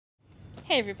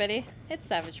Hey everybody, it's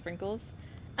Savage Sprinkles.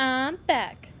 I'm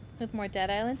back with more Dead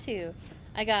Island 2.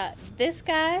 I got this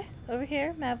guy over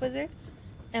here, Mad Wizard,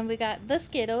 and we got the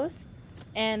Skittles,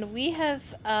 and we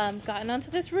have gotten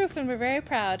onto this roof and we're very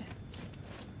proud.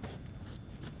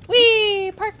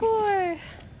 Whee! Parkour!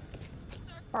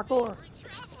 Parkour!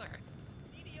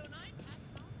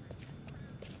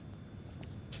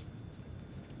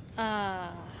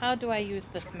 How do I use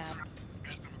this map?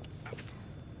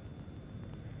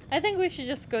 I think we should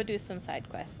just go do some side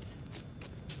quests.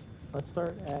 Let's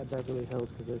start at Beverly Hills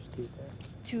because there's two there.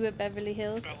 Two at Beverly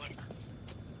Hills?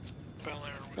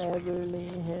 Beverly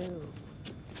Hills.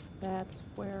 That's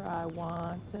where I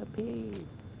want to be.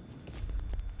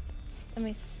 Let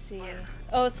me see.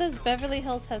 Oh, it says Beverly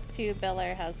Hills has 2, Bel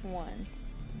Air has 1.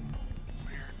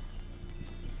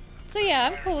 So yeah,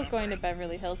 I'm cool with going to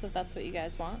Beverly Hills if that's what you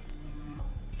guys want.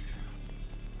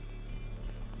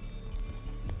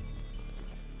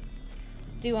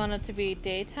 Do you want it to be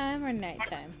daytime or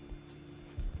nighttime?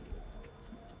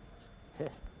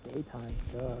 Daytime,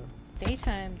 duh.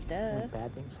 Daytime, duh. When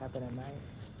bad things happen at night.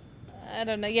 I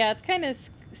don't know. Yeah, it's kind of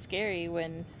scary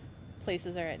when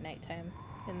places are at nighttime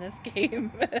in this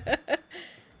game.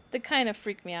 They kind of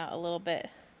freak me out a little bit.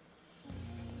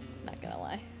 Not gonna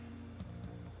lie.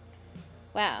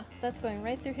 Wow, that's going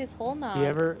right through his whole knob.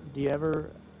 Do you ever,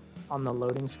 on the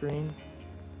loading screen,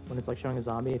 when it's like showing a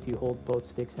zombie, if you hold both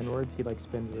sticks inwards, he like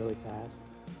spins really fast,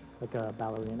 like a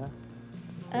ballerina?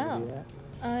 Oh. Do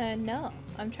that? No.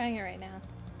 I'm trying it right now.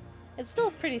 It's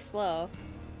still pretty slow.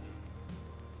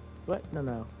 What?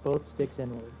 No. Both sticks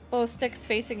inward. Both sticks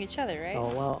facing each other, right?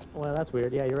 Oh, well, that's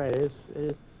weird. Yeah, you're right. It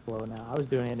is slow now. I was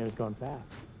doing it and it was going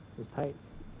fast. It was tight.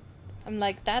 I'm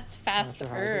like, that's sure how I did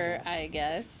faster, that. I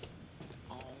guess.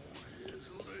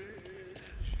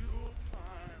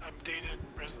 Updated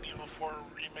Resident Evil 4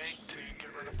 remake to get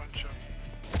rid of a bunch of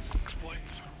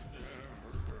exploits.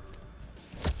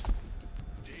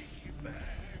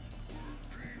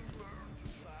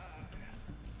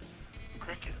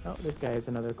 Crickets. Oh, this guy has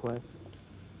another quest.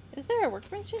 Is there a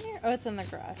workbench in here? Oh, it's in the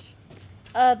garage.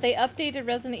 They updated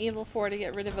Resident Evil 4 to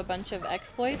get rid of a bunch of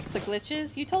exploits, the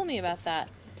glitches. You told me about that.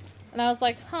 And I was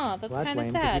like, huh, that's Well, kind of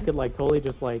lame, 'cause sad. you could like totally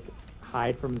just like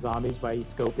hide from zombies by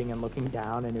scoping and looking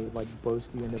down, and it would like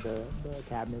boost you into the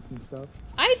cabinets and stuff.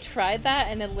 I tried that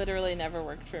and it literally never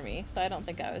worked for me, so I don't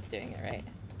think I was doing it right.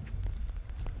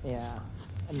 Yeah,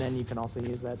 and then you can also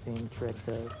use that same trick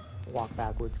to walk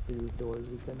backwards through doors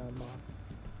you can unlock.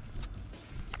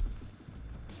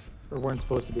 Or weren't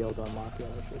supposed to be able to unlock yet,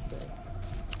 I should say.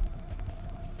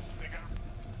 They got.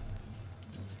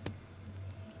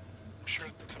 I'm sure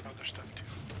there's some other stuff too.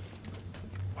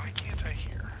 Why can't I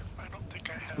hear? I don't think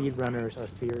I have. Speedrunners are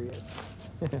furious.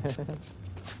 The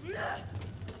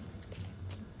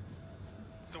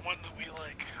one that we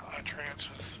like, Trance,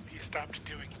 was he stopped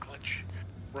doing glitch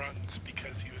runs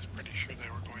because he was pretty sure they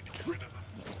were going to get rid of them.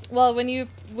 Well, when you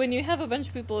have a bunch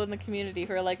of people in the community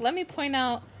who are like, let me point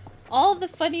out all the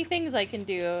funny things I can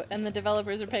do, and the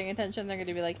developers are paying attention, they're going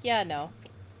to be like, yeah, no.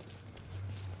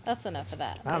 That's enough of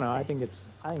that. I don't know. say. I think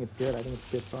it's good. I think it's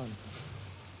good fun.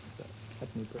 So,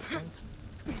 that's me personally.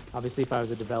 Obviously, if I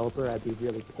was a developer, I'd be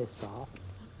really pissed off.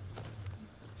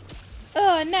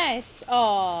 Oh, nice.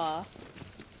 Aw.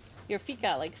 Your feet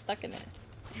got, like, stuck in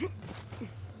it.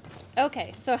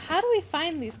 Okay, so how do we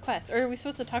find these quests? Or are we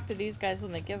supposed to talk to these guys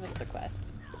when they give us the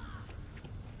quest?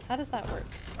 How does that work?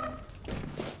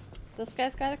 This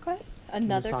guy's got a quest?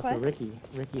 Another Just talk quest? to Ricky.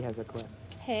 Ricky has a quest.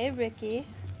 Hey, Ricky.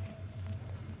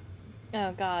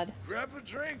 Oh, God. Grab a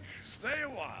drink, stay a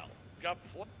while.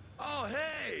 Oh,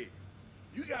 hey!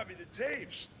 You got me the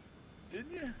tapes,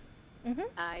 didn't you? Mm-hmm.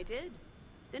 I did,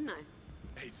 didn't I?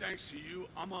 Hey, thanks to you,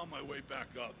 I'm on my way back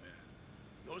up, man.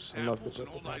 Those I love the samples and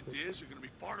old purple ideas are gonna be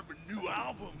part of a new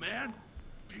album, man.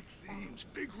 Big themes,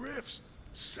 big riffs,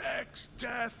 sex,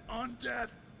 death, undeath,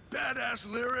 badass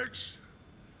lyrics.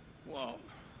 Well,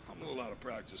 I'm a little out of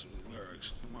practice with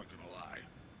lyrics, I'm not gonna lie.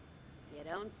 You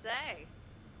don't say.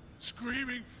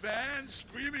 Screaming fans,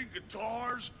 screaming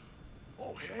guitars.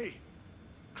 Oh, hey,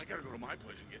 I gotta go to my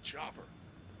place and get Chopper.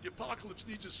 The apocalypse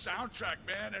needs a soundtrack,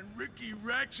 man, and Ricky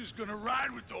Rex is gonna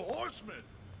ride with the Horsemen.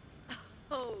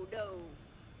 Oh, no.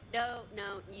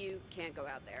 No, you can't go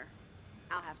out there.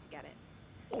 I'll have to get it.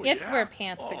 Oh, You have to yeah? wear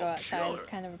pants to go Oh, outside. killer. It's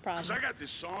kind of a 'Cause problem. I got this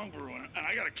song brewing, and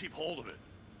I gotta keep hold of it.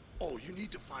 Oh, you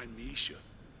need to find Misha.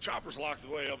 Chopper's locked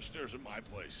away upstairs at my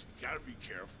place. You gotta be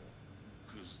careful.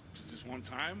 Because this one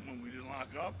time, when we didn't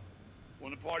lock up,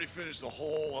 when the party finished, the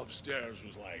whole upstairs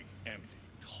was, like, empty.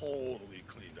 Totally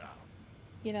cleaned out.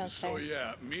 You don't So, say.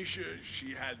 yeah, Misha,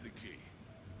 she had the key.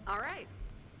 All right.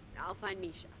 I'll find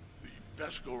Misha. You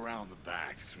best go around the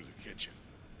back through the kitchen.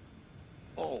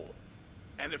 Oh,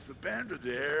 and if the band are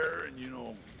there and, you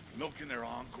know, milking their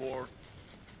encore,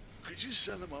 could you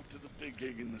send them up to the big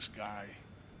gig in the sky?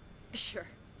 Sure.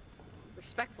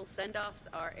 Respectful send-offs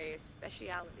are a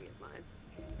speciality of mine.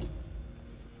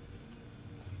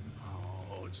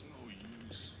 Oh, it's no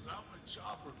use. Without my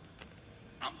chopper,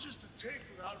 I'm just a tape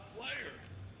without a player.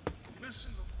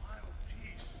 Missing the final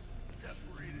piece,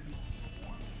 separated from the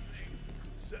one thing that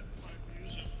could set my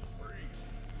music free.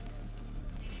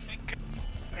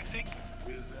 I think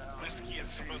Without whiskey is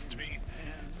supposed to be,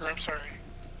 or I'm sorry,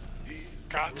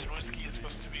 Gods and whiskey is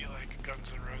supposed to be like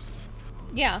Guns N' Roses.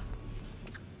 Yeah.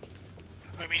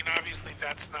 I mean, obviously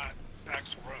that's not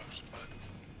Axl Rose, but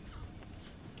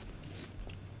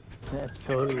That's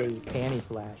totally panty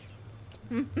slash.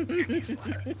 Andy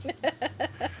Slash.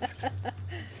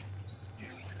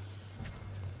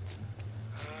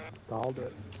 Called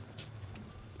it.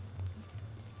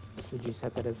 Did you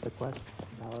set that as the quest?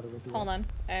 Ballad of Ricky Hold on.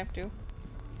 I have to.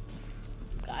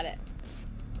 Got it.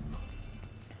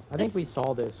 I think we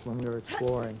saw this when we were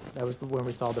exploring. That was when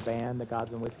we saw the band, the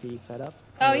Gods and Whiskey setup.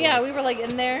 Oh yeah, we were like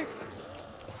in there.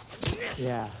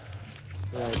 Yeah.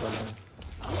 Right, there you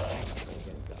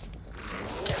guys go.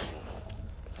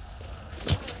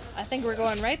 I think we're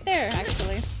going right there,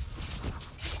 actually.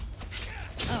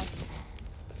 Oh.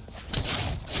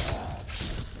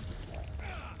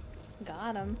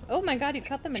 Got him. Oh my god, you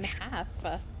cut them in half.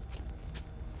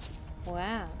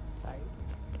 Wow.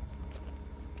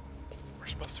 We're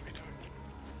supposed to be doing.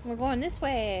 We're going this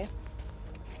way.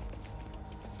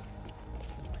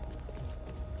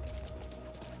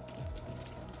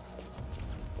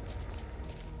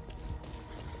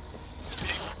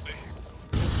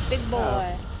 Big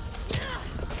boy.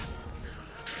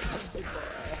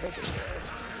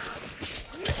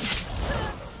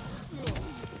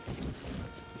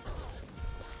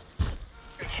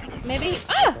 Maybe.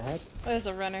 Ah! The heck? Oh, there's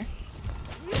a runner.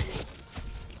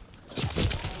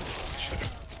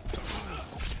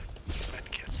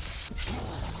 Medkits.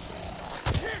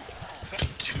 Is that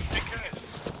two big guys?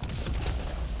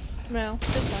 No,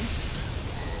 just one.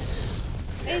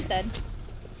 He's dead.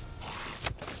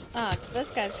 Ah,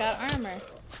 this guy's got armor.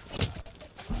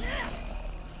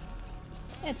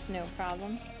 It's no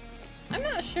problem. I'm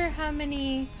not sure how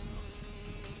many,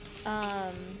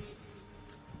 I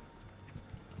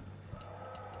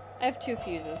have 2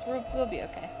 fuses. We'll be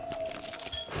okay.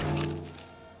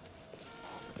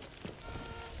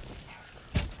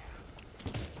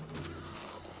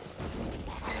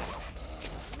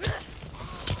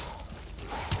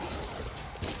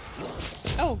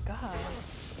 Oh god.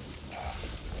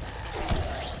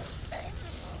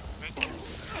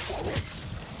 Medkits.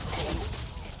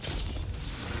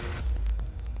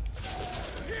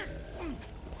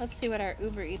 Let's see what our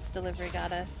Uber Eats delivery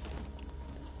got us.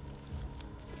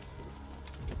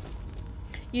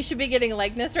 You should be getting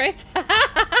likeness rights.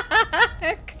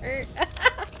 Kurt.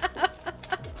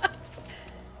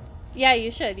 Yeah,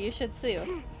 you should. You should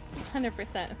sue.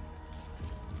 100%.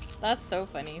 That's so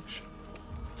funny. You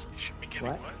should be getting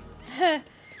What? what?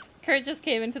 Kurt just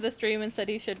came into the stream and said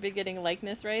he should be getting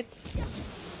likeness rights.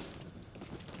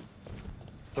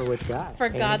 For which guy? For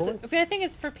Panty God's... Boy? I think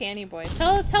it's for Panty Boy.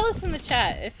 Tell us in the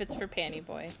chat if it's for Panty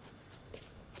Boy.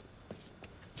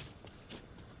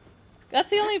 That's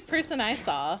the only person I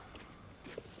saw.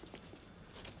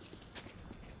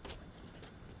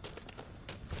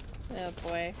 Oh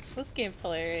boy. This game's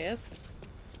hilarious.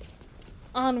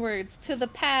 Onwards to the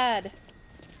pad.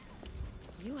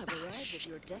 You have arrived at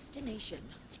your destination.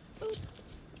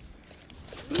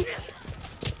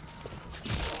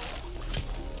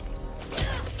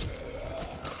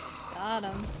 Got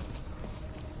him.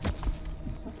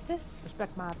 What's this?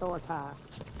 Respect my authority.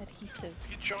 Adhesive.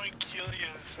 If you join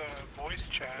Kelia's voice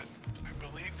chat, I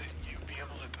believe that you'll be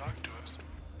able to talk to us.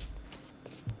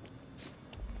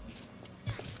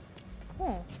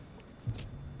 Oh.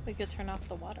 We could turn off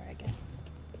the water, I guess.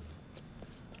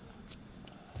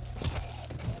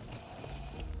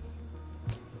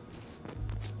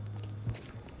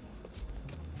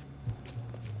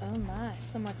 Oh my,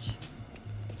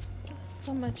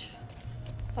 so much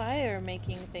fire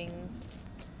making things.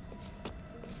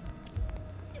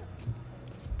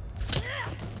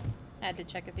 I had to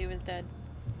check if he was dead.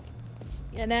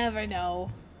 You never know.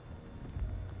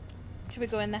 Should we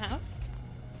go in the house?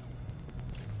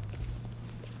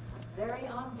 Very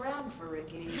on brand for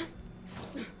Ricky.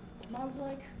 Smells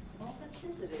like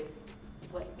authenticity.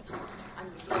 Wait,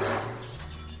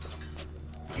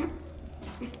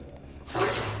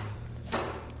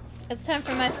 It's time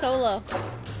for my solo.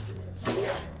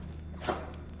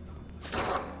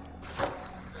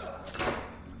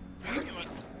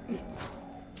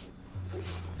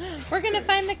 We're gonna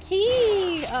find the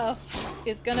key! Oh,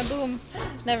 he's gonna boom.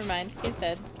 Never mind, he's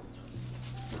dead.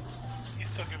 He's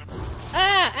still gonna.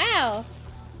 Ah, ow!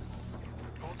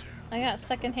 Told you. I got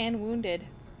secondhand wounded.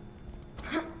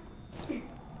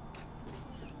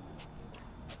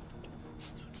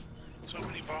 So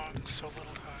many bombs, so little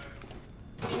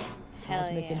time. Hell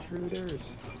Cosmic yeah. Intruders.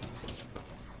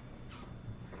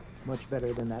 Much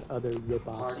better than that other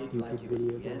rip-off Partied stupid like it was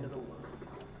video the end game. of the world.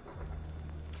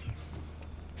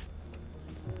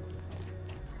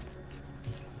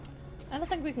 I don't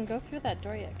think we can go through that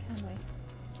door yet, can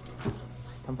we?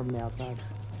 Come from the outside.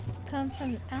 Come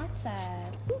from the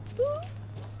outside. Boop, boop.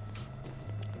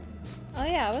 Oh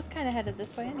yeah, I was kind of headed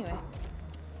this way anyway.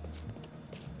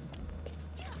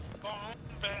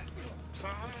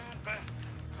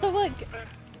 So like,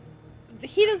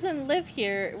 he doesn't live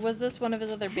here. Was this one of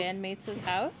his other bandmates'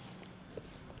 house?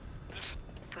 This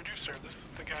producer, this is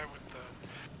the guy with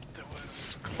that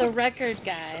was The record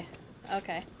guy.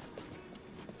 Okay.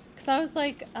 Cause I was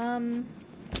like,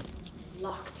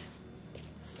 Locked.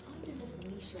 Find this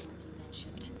Misha like you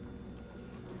mentioned.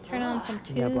 turn on some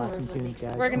Yeah, blast some tunes. tunes,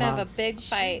 guys. We're gonna Come have on. a big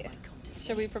fight.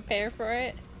 Should we prepare for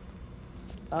it?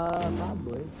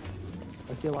 Probably.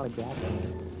 I see a lot of gas in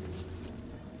there.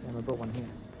 Yeah, I'm gonna put one here.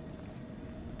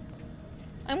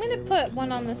 I'm gonna put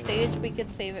one on the stage. We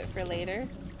could save it for later.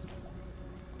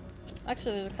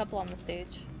 Actually, there's a couple on the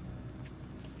stage.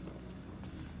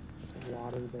 There's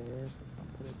water there, so let's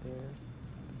not put it there.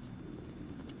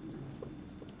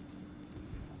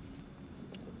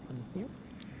 One here.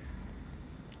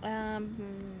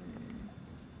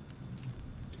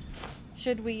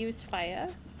 Should we use fire?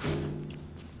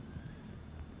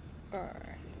 Or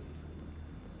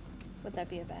would that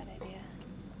be a bad idea?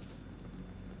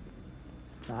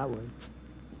 I would.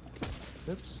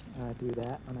 Oops, I threw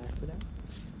that on accident.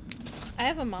 I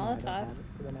have a No, I don't Molotov. have it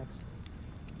for the next.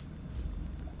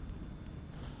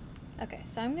 Okay,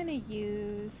 so I'm gonna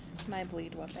use my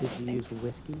bleed weapon. Did I you think. use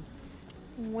whiskey?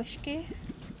 Whiskey?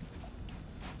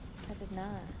 I did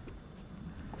not.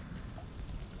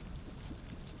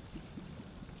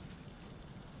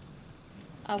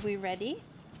 Are we ready?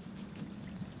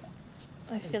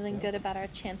 Are we think feeling so. good about our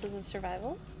chances of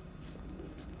survival?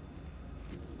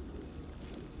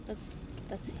 Let's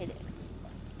hit it.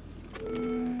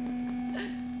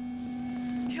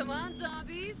 Come on,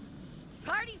 zombies!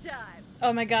 Party time!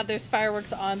 Oh my god, there's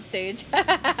fireworks on stage. Awesome.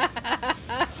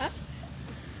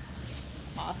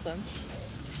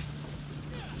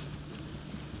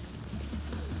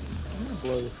 I'm gonna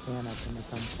blow this can up when it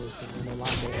comes closer. I'm a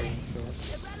lot more than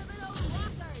this.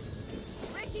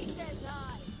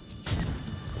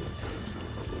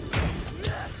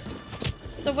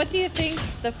 So what do you think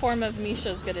the form of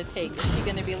Misha's gonna take? Is she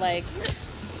gonna be like,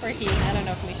 or he, I don't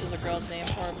know if Misha's a girl's name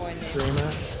or a boy name.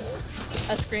 Screamer.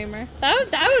 A screamer?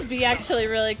 That would be actually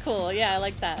really cool. Yeah, I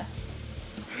like that.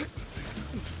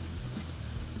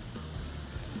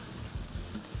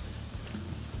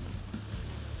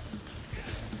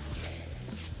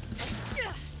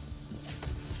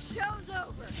 Show's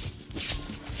over!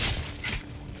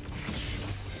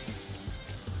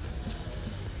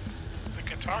 the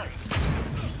guitarist.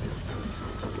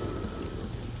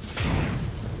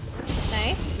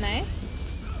 Nice, nice.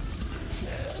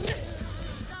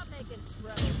 Stop making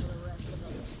trouble for the rest of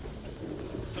us.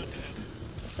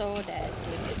 So dead.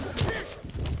 So dead.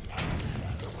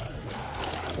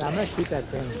 Yeah, I'm gonna shoot that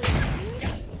thing.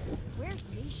 Where's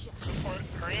Misha? Or,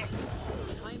 hurry up.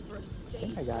 Time for a I stage.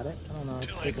 think I got it. I don't know. It's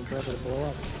Too late. taking forever to blow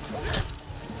up.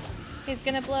 He's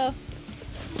gonna blow.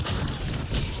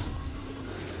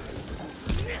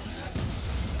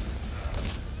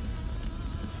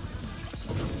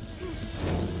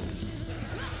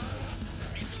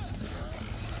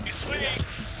 He's swinging.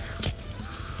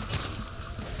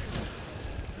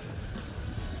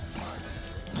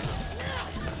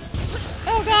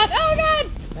 Oh god, oh god!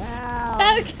 Ow!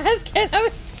 That casket I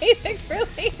was saving for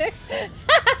later.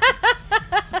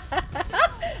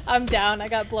 I'm down. I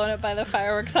got blown up by the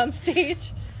fireworks on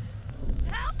stage.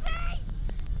 Help me!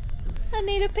 I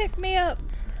need to pick me up.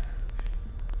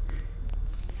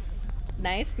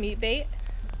 Nice meat bait.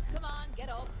 Come on, get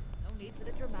up. No need for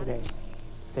the Okay. dramatics.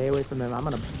 Stay away from them. I'm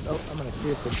gonna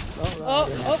seriously. Oh, Oh, I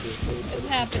didn't oh, have to. it's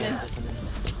happening.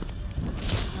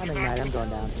 I'm ignited. I'm going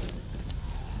down.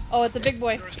 Oh, it's a big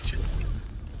boy. There was two.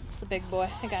 It's a big boy.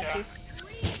 I got Yeah. you.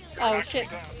 They're Oh knocking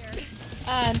shit. me down.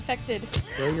 Ah, infected.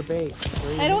 Throw your bait.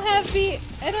 Throw your I don't bait. have bait.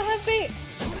 I don't have bait.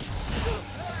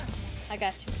 I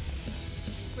got you.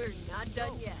 We're not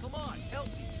done yet. Come on, help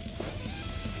me!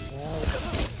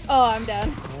 Oh, I'm down.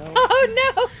 No.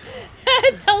 Oh no!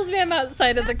 It tells me I'm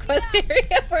outside of the quest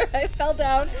area where I fell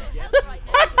down.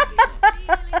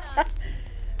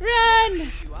 Run! You,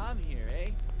 I'm here, eh?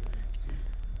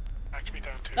 Knocked me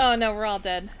down too. Oh no, we're all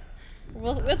dead.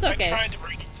 Well, it's I okay.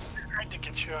 tried to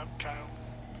get you up, Kyle.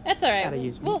 That's alright. Gotta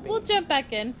use We'll meat bait. jump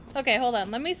back in. Okay, hold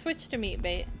on. Let me switch to meat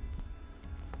bait.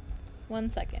 1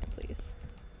 second, please.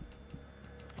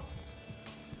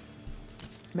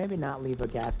 Maybe not leave a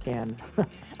gas can.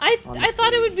 I On thought it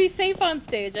stage. would be safe on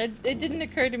stage. It didn't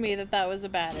occur to me that that was a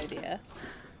bad idea.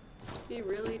 He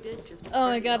really did just. Oh my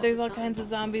party god, there's the all time. kinds of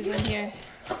zombies in here.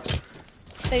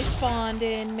 They spawned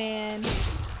in, man.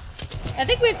 I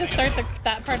think we have to start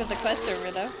that part of the quest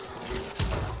over, though.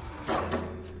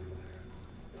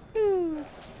 Ooh.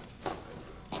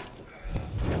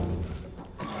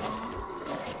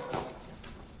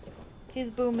 He's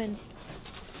booming.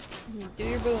 Do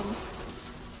your boom.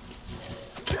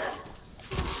 You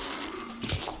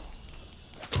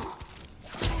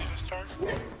want me to start?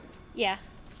 Yeah.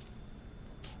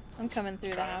 I'm coming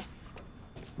through the house.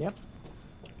 Yep.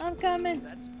 I'm coming.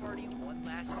 Let's party one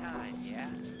last time, yeah?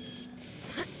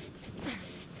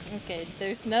 Okay,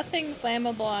 there's nothing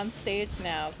flammable on stage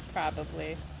now,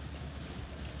 probably.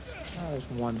 Oh, there's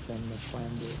one thing that's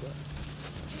flammable, but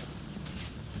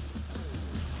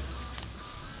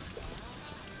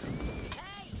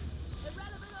Hey,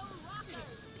 irrelevant old rockers.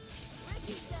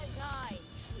 Ricky says hi.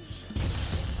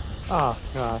 oh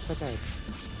gosh, that guy.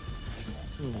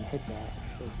 I hit that.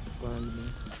 It burned me.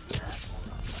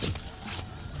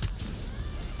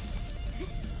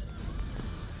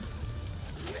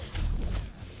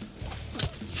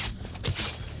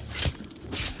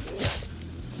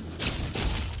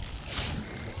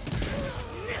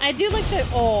 I do like the.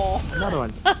 Oh. Another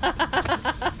one.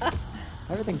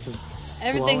 Everything's just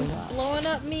Everything's blowing up. blowing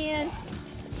up, man.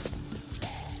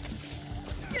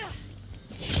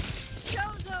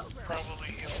 Show's over.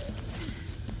 Probably heal.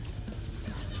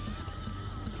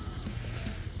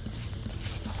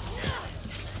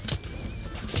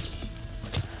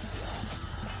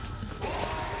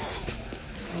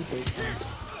 Okay.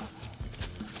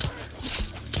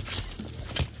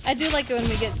 I do like it when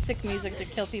we get sick music to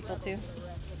kill people too.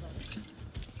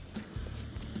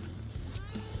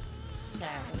 Yeah,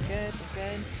 we're good, we're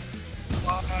good. A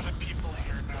lot of people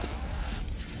here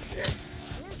now.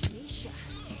 Where's Misha?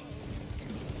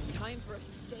 Time for a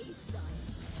stage dive.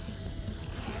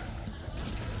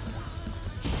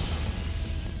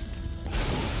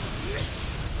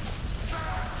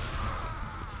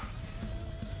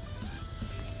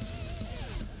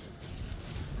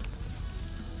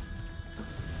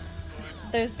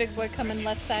 There's big boy coming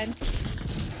left side.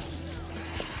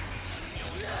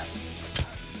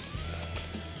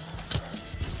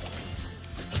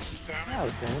 Damn That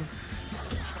was it. going.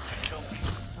 Something killed me.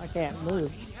 I can't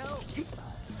move.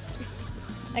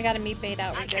 I got a meat bait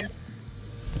out, we're good.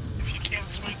 If you can't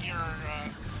swing your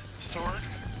sword,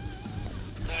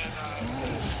 then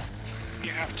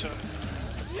you have to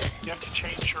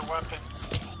change your weapon.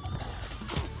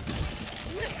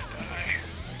 Die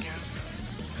again.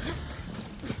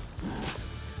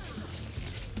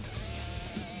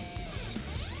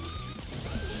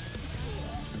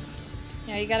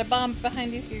 Yeah, you got a bomb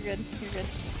behind you. You're good, you're good.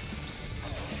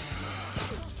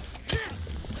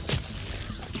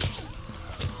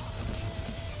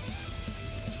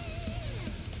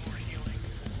 More healing.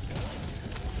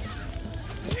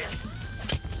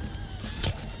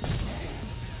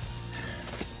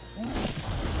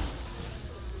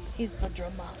 He's the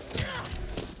drummer.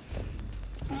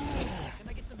 Can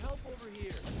I get some help over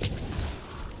here?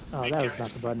 Oh, that was not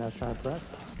the button I was trying to press.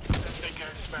 That big guy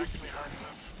smacked me hard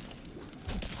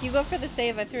enough. You go for the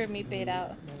save, I threw a meat bait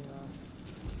out. There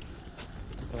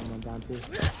you go. One down too.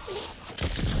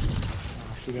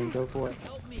 Oh, she didn't go for it.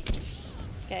 Help me.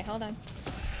 Okay, hold on.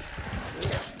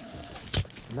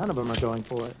 None of them are going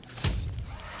for it.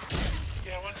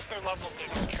 Yeah, once they're leveled, they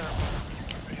don't care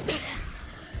about it.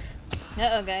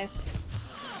 Uh-oh, guys.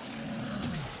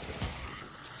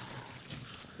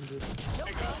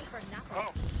 Oh,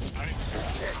 nice.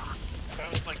 That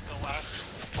was like the last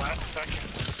second.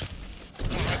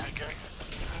 Oh, big guy.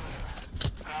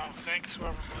 Oh, thanks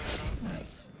whoever put it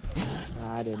up.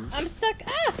 Nah, I didn't. I'm stuck.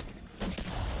 Ah!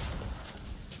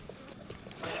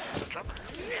 This is the drummer.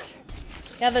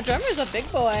 Yeah, the drummer's a big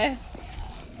boy.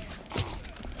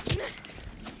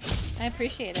 I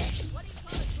appreciate it. What do you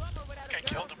call a drummer without I a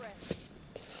killed him.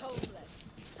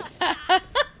 girlfriend? Homeless.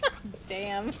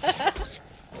 Damn.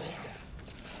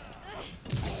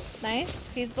 Nice.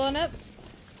 He's blown up.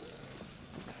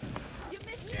 You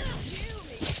missed your cue,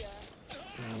 Misha.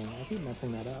 Man, I keep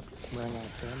messing that up. I'm running out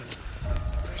of stamina.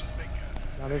 There's the big guy.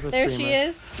 No, there's a There screamer. she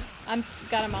is. I'm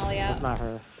got a molly out. That's not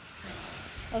her.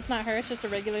 That's not her. It's just a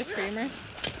regular screamer.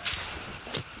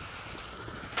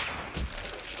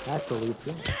 That's the lead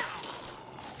scene.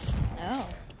 Oh.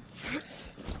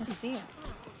 Let's see.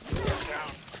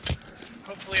 Down.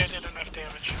 Hopefully I did enough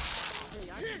damage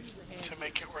to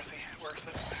make it worth it.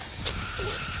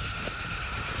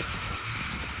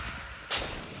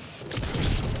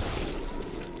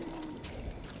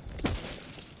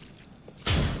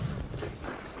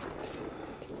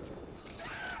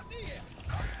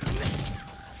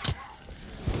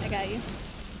 I got you.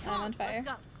 I'm on fire.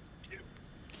 Let's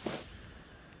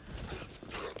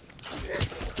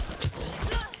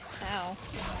Ow.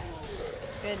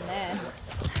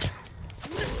 Goodness.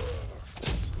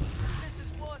 This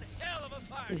is one hell of a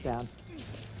party. He's down.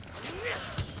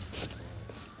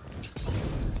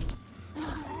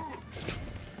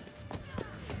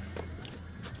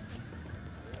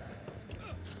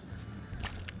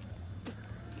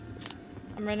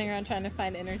 I'm running around trying to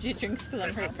find energy drinks because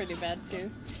I'm hurt pretty bad too.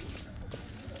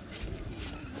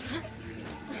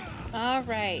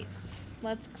 Alright.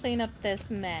 Let's clean up this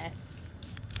mess.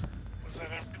 Was that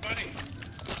everybody?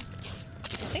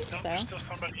 I think No, so. there's still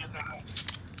somebody in the house.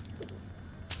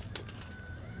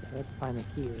 Let's find the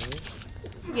key, right?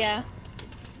 Yeah.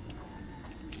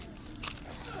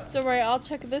 Don't worry, I'll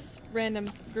check this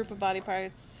random group of body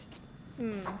parts.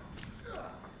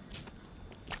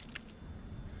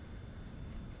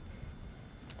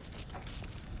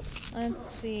 Let's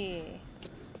see.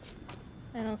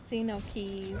 I don't see no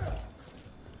keys.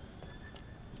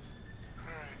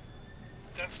 Alright.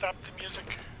 Then stop the music.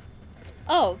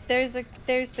 Oh, there's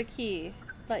the key.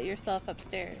 Let yourself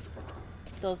upstairs.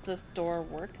 Does this door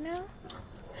work now?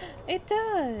 It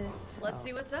does. Let's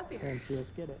see what's up here. And see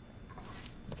us get it.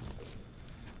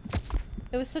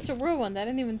 It was such a whirlwind, I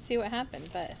didn't even see what happened,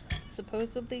 but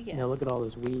supposedly yes. Yeah, look at all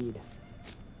this weed.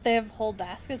 They have whole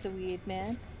baskets of weed,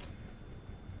 man.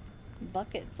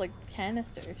 Buckets, like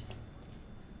canisters.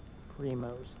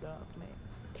 Primo stuff, man.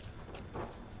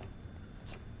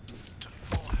 To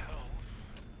full health.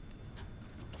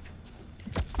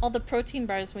 All the protein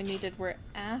bars we needed were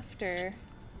after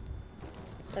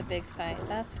the big fight.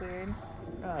 That's weird.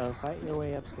 Uh-oh, fight your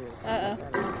way upstairs. Uh-oh.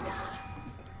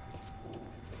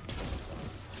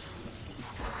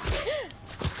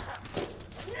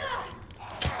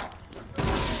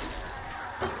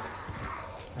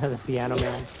 The piano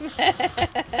man.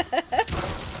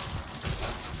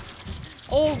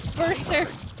 Oh, burster!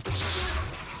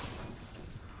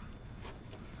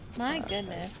 My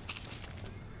goodness.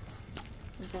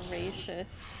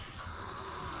 Gracious.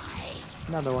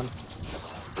 Another one.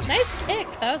 Nice kick!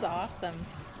 That was awesome.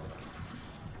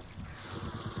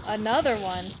 Another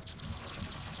one.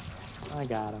 I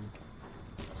got him.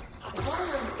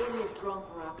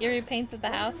 You repainted the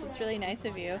house. It's really nice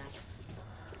of you.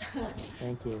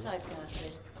 Thank you.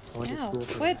 Typecasted. I went to Ow. school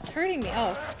for What's hurting me?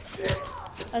 Oh.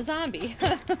 A zombie.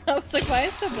 I was like, why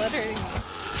is the blood hurting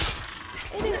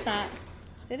me? It is not.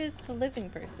 It is the living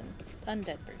person.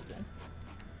 Undead person.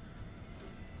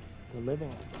 the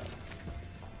living.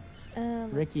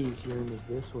 Let's Ricky's see. room is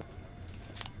this way.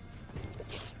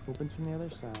 Opens from the other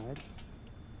side.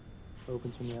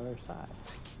 Opens from the other side.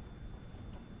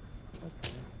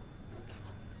 Okay.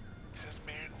 Says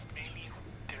mainly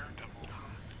Daredevil.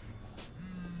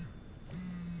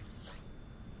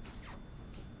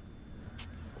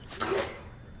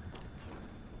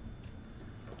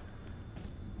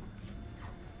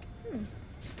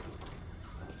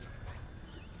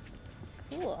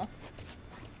 Cool.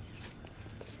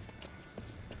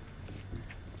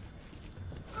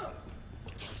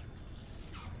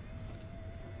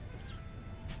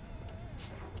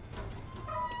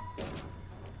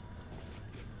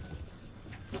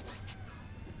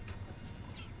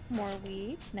 More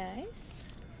weed, nice.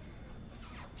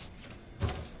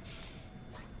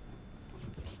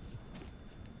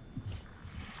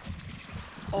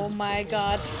 Oh my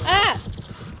god. Ah!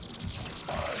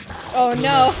 Oh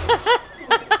no.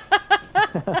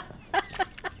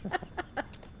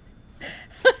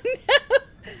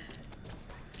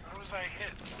 Where was I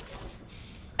hit?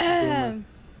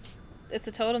 It's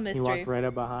a total He mystery. walked right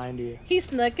up behind you. He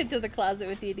snuck into the closet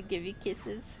with you to give you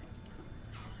kisses.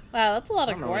 Wow, that's a lot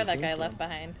I of don't know gore what that he guy came left from.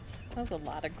 behind. That was a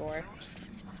lot of gore. There was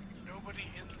nobody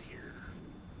in here.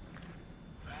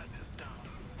 That is dumb.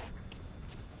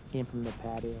 Came from the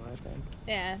patio, I think.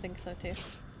 Yeah, I think so too.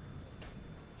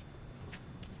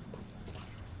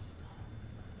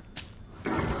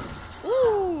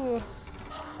 Ooh!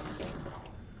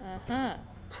 Uh-huh.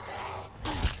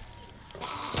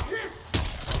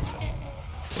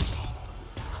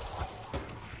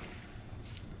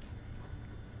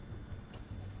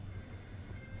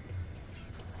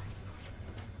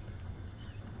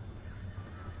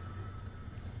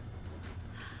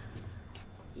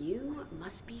 You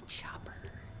must be Chopper.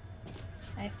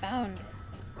 I found.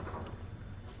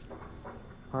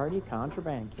 Party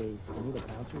contraband case. We need a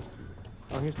bouncer's key.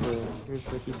 Oh, here's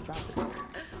Ricky's chopper.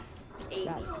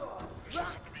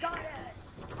 Got it.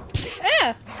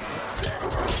 Ah!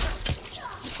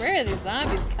 Where are these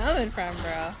zombies coming from,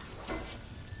 bro?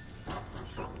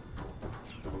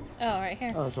 Oh, right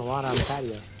here. Oh, there's a lot on the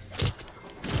patio.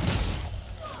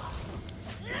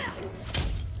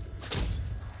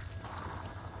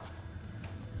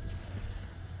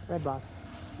 Red box.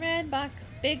 Red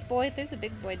box. Big boy. There's a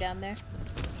big boy down there.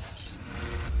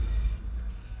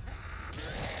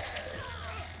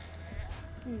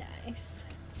 Nice.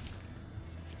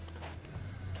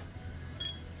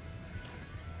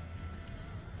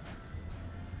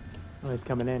 Oh, he's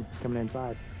coming in. He's coming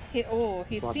inside. He's Watch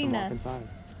him seen walk us. inside.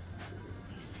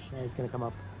 He's seen Yeah, he's gonna us. come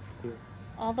up here.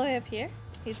 All the way up here?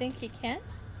 You think he can?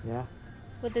 Yeah.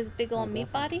 With his big old Oh, meat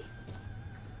body?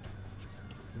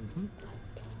 Mm-hmm.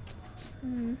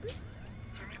 Mm-hmm. Is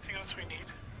there anything else we need?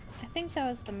 I think that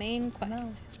was the main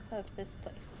quest of this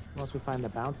place. Unless we find the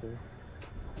bouncer.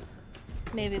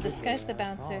 Maybe this guy's the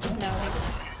bouncer. No,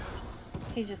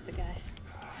 he's just a guy.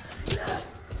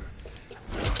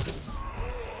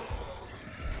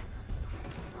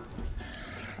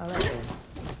 Oh, that's good.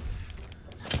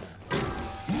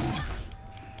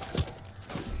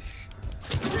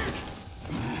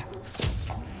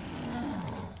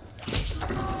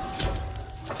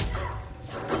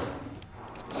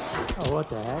 Oh, what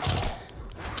the heck?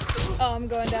 Oh, I'm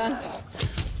going down.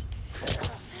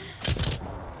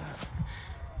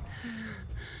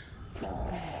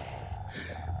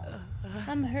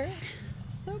 I'm hurt.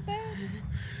 So bad.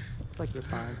 Looks like you're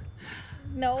fine.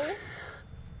 No.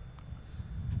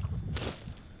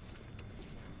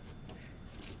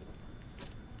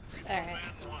 Alright. Man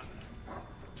one.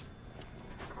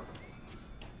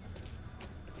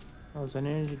 Oh, there's an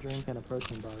energy drink and a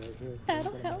protein bar right here.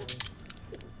 That'll Get 'em help. all.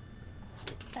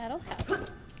 That'll help.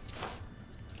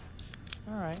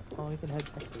 Alright, well, we can head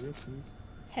back to Ricky's.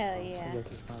 Hell I yeah. guess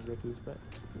it's not Ricky's, but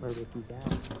where Ricky's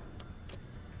at.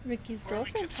 Ricky's Or we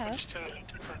could girlfriend's switch house. to a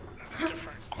different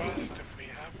quest if we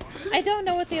have one. I don't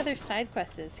know what the other side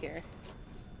quest is here.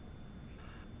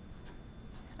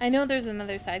 I know there's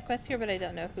another side quest here, but I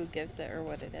don't know who gives it or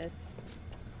what it is.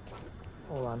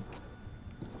 Hold on.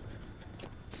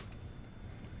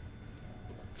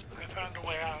 I found a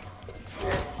way out.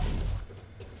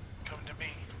 Come to me.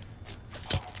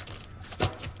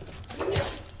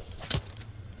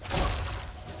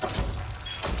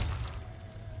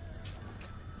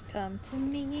 Come to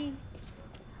me, and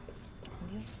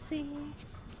you'll see.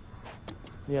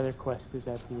 The other quest is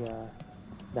at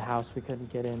the house we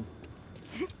couldn't get in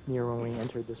near when we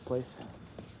entered this place.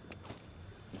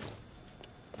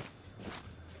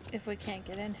 If we can't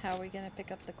get in, how are we gonna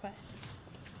pick up the quest?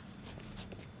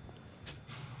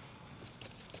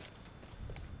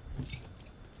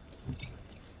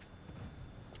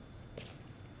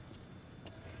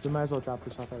 We might as well drop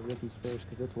this off at Ricky's first,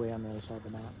 because it's way on the other side of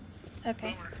the map.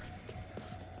 Okay. Boomer.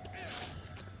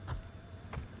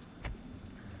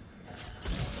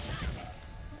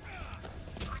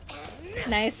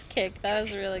 Nice kick. That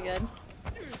was really good.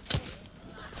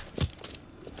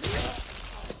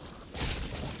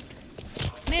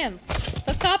 Man,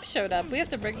 the cops showed up. We have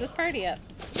to break this party up.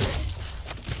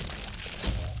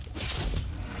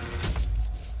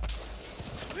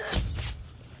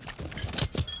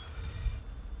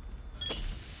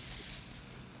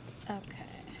 Okay.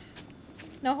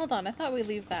 No, hold on. I thought we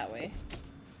leave that way.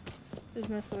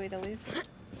 Isn't this the way to leave?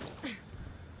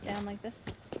 Down like this?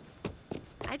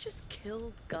 I just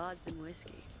killed gods and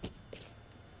whiskey.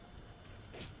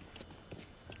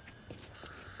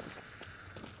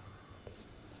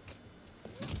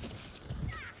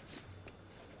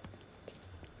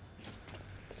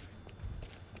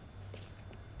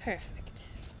 Perfect.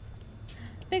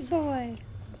 Big boy.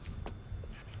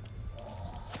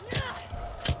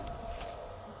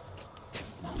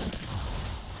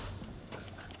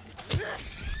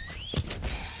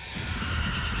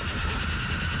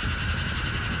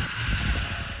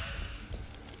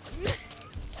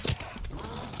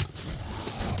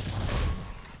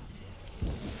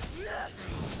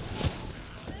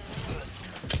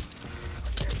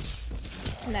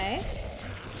 Nice.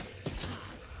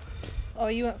 Oh,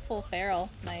 you went full feral.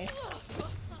 Nice.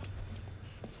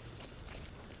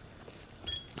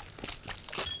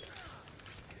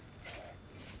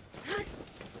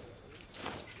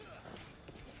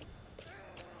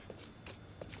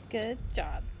 Good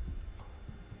job.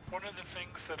 One of the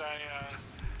things that I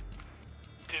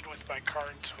did with my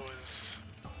cards was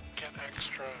get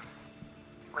extra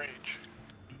rage.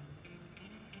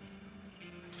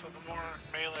 So the more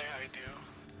melee I do,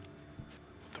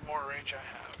 the more range I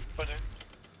have. But it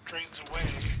drains away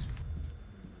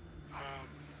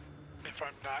if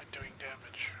I'm not doing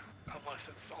damage, unless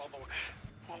it's all the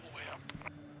way up.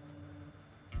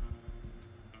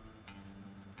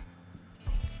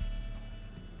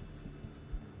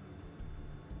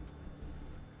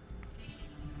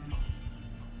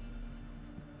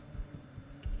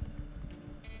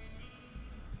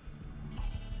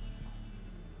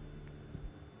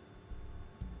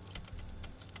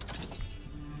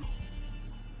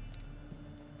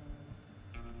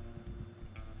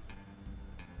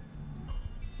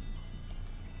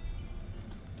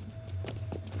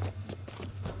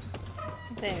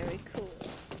 Very cool.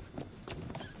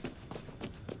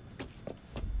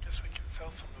 Guess we can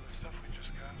sell some of the stuff we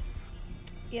just got.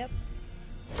 Yep.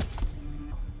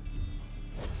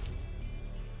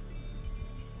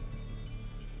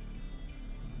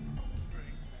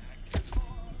 Bring back his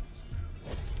hearts.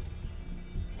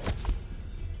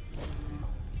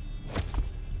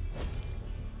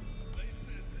 They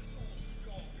said this old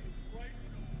skull could write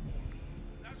no more.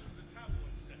 That's what the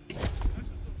tabloid said. That's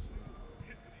what those new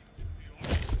hippity-dippity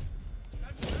artists said.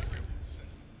 That's what everyone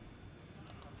said.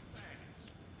 Not our fans.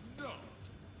 No.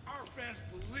 Our fans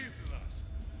believe in us.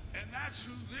 And that's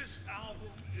who this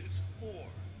album is for.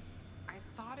 I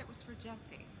thought it was for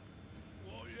Jesse.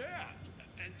 Well, yeah.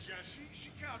 And Jessie, she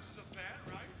counts as a fan,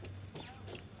 right?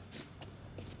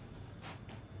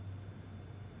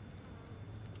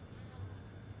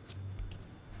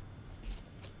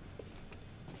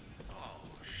 Oh,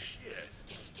 shit.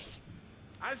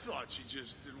 I thought she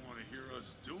just didn't want to hear us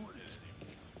doing it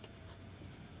anymore.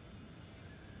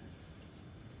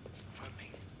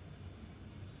 Funny.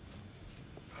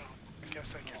 Oh, I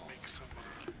guess I can make some.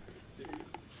 Dave and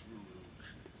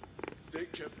Farouk, they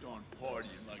kept on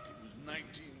partying like it was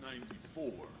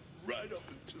 1994, right up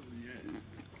until the end.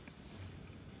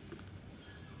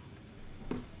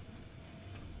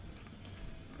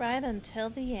 Right until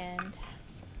the end.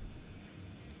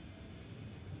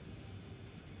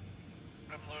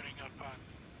 I'm loading up on.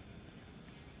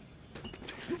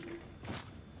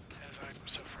 As I'm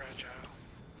so fragile.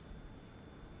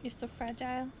 You're so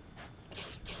fragile.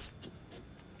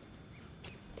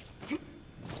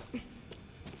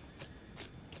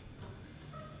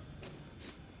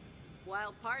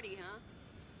 Wild party, huh?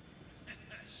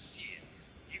 Shit.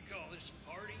 You call this a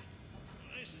party?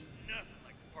 Well, this is nothing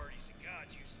like the parties that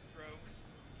gods used to throw.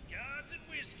 Gods and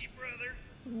whiskey, brother.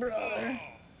 Brother.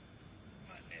 Oh,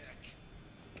 my neck.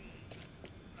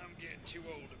 I'm getting too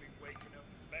old to be waking up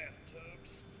in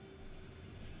bathtubs.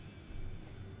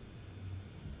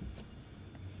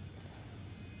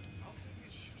 I think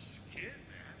it's your skin,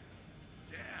 man.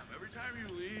 Damn, every time you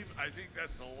leave, I think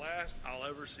that's the last I'll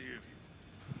ever see of you.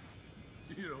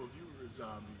 You know, if you were a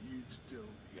zombie, you'd still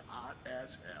be hot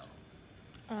as hell.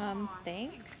 Aw,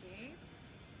 Thanks. Babe.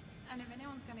 And if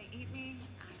anyone's gonna eat me,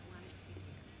 I want it to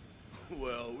be you.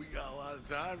 Well, we got a lot of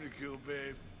time to kill,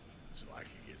 babe, so I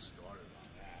can get started on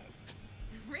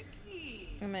that. Ricky!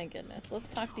 Oh my goodness. Let's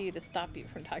talk to you to stop you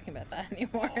from talking about that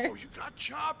anymore. Oh, you got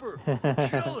Chopper!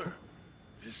 Killer!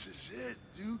 This is it,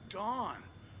 Duke Dawn.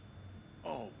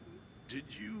 Oh, did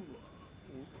you,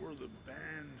 were the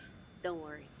band... Don't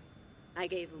worry. I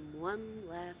gave him one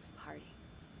last party.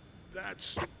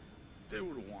 That's... They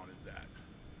would have wanted that.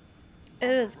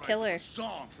 It was Write killer. a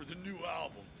song for the new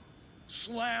album.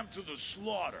 Slam to the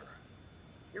Slaughter.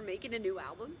 You're making a new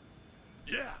album?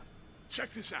 Yeah,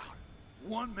 check this out.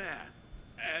 One man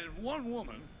and one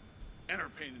woman and her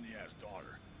pain-in-the-ass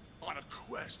daughter on a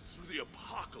quest through the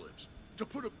apocalypse to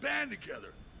put a band together,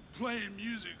 playing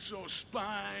music so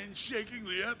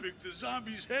spine-shakingly epic the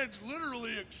zombies' heads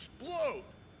literally explode.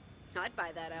 I'd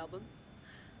buy that album.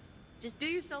 Just do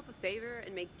yourself a favor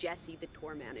and make Jesse the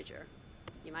tour manager.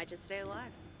 You might just stay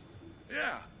alive.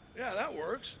 Yeah, that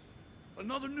works.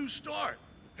 Another new start.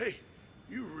 Hey,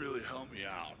 you really helped me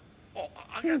out. Oh,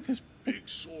 I got this big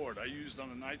sword I used on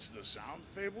the Knights of the Sound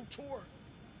Fable tour.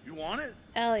 You want it?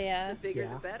 Hell yeah. The bigger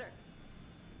Yeah. the better.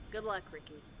 Good luck,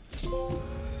 Ricky.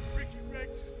 Ricky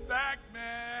Rex is back,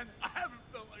 man. I haven't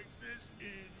felt like this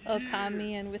in years.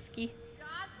 Okami and whiskey.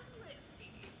 Gods and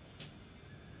whiskey.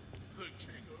 The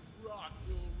king of rock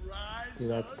will rise Dude,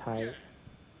 that's again. tight.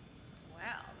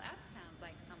 Well, that sounds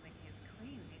like something his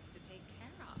queen needs to take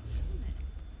care of, doesn't it?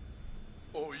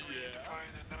 Oh, We need to yeah.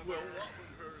 find another. Well, what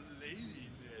would her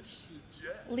ladiness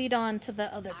suggest? Lead on to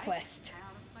the other I quest. think how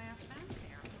to play a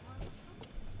fanfare at the Royal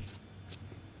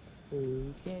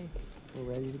Show. Okay, we're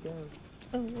ready to go.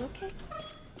 Oh, okay.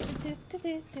 Do, do,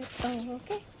 do, do. Oh,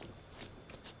 okay.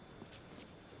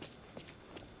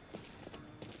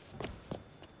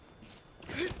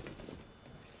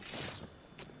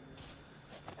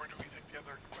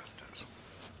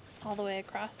 all the way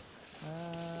across.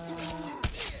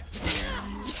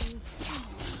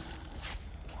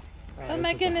 Oh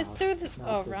my goodness, through the...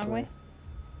 Oh, wrong way.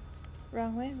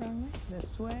 Wrong way, wrong way.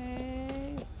 This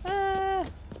way. Ah!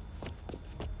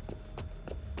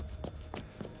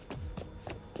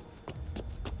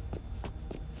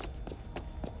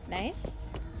 Nice.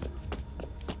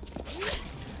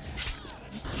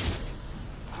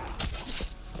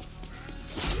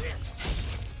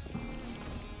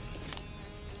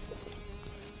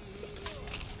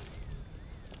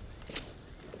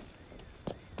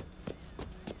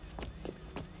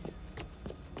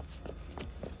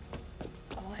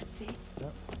 Oh, I see.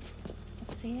 Yep.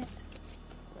 I see it.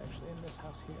 It's actually in this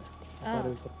house here. I thought it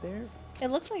was up there.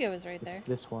 It looked like it was right It's there.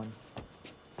 this one.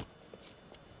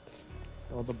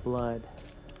 All the blood.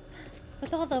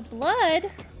 With all the blood?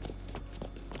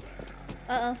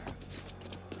 Uh-oh.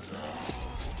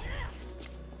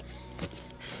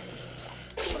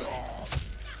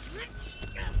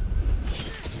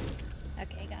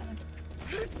 Okay, got him.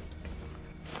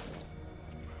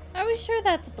 Are we sure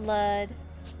that's blood?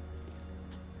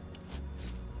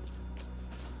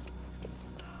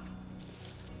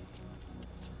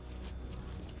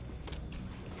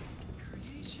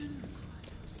 Creation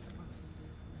requires the most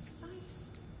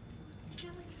precise, most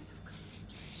delicate of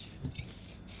concentration.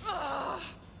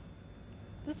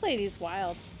 This lady's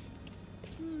wild.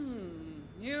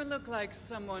 You look like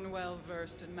someone well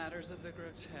versed in matters of the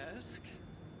grotesque.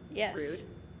 Yes. Rude.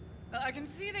 Well, I can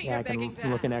see that Yeah, you're I can begging to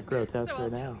look at ask, grotesque so right I'll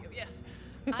now. tell you, yes.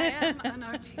 I am an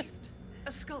artiste,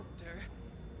 a sculptor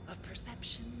of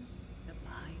perceptions, of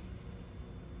minds,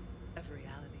 of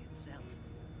reality itself.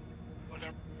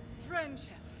 Whatever.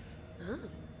 Francesca. Huh.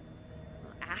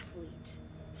 Athlete.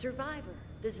 Survivor.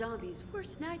 The zombie's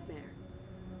worst nightmare.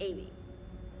 Amy.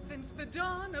 Since the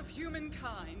dawn of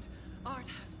humankind, art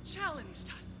has challenged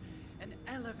us and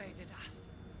elevated us.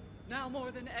 Now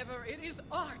more than ever, it is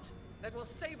art that will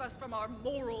save us from our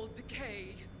moral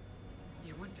decay.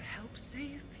 You want to help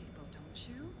save people, don't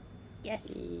you?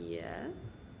 Yes. Yeah?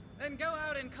 Then go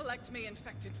out and collect me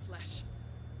infected flesh.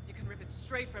 You can rip it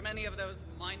straight from any of those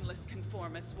mindless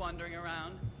conformists wandering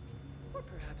around. Or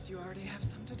perhaps you already have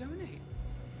some to donate.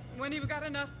 When you've got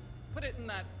enough, put it in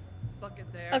that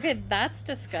bucket there. Okay, that's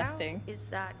disgusting. How is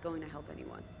that going to help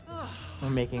anyone? Oh,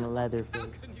 I'm making a leather how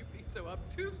face. can you be so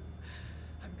obtuse?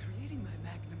 I'm creating my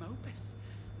magnum opus,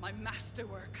 my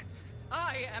masterwork.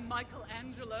 I am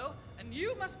Michelangelo, and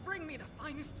you must bring me the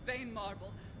finest vein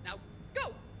marble. Now,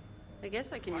 go! I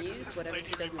guess I can Why does use this whatever lady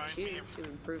she doesn't remind me choose of to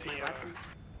improve my the, weapons.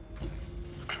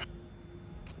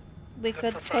 We The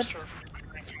could put... professor from my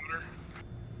granddaughter.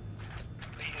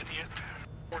 The idiot.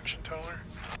 Fortune teller.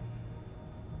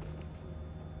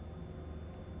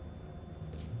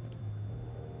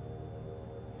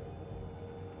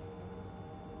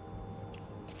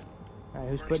 Alright,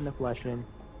 who's putting the flesh in?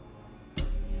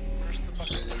 Where's the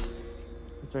bucket?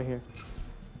 It's right here.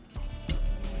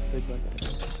 It's a big bucket.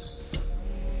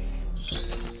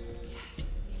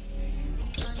 Yes.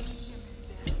 Our medium is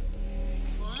dead.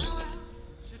 For how else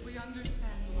should we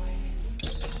understand life?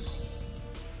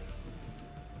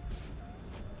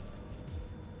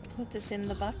 Put it in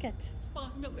the bucket.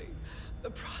 Finally,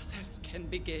 the process can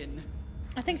begin.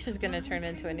 I think she's gonna turn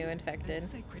into a new infected. The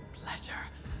sacred pleasure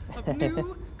of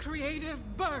new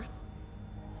creative birth.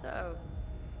 So,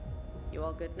 you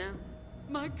all good now?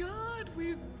 My God,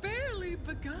 we've barely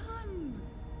begun.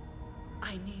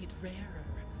 I need rarer,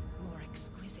 more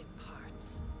exquisite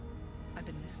parts. I've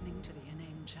been listening to the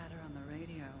inane chatter on the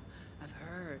radio. I've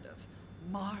heard of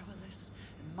marvelous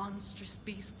and monstrous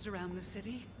beasts around the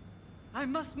city. I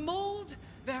must mold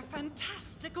their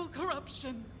fantastical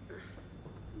corruption.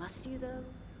 Must you, though?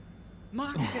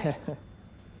 Mark this.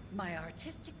 My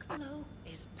artistic flow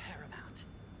is paramount.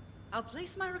 I'll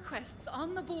place my requests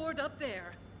on the board up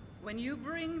there. When you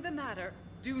bring the matter,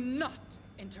 do not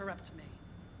interrupt me.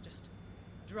 Just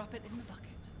drop it in the bucket.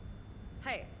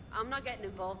 Hey, I'm not getting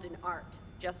involved in art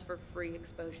just for free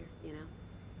exposure, you know?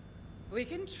 We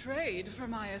can trade for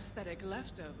my aesthetic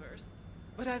leftovers,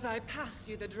 but as I pass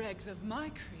you the dregs of my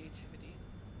creativity,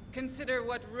 consider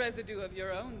what residue of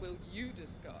your own will you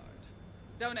discard.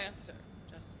 Don't answer,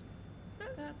 just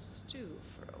let that stew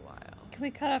for a while. Can we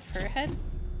cut off her head?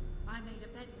 I made a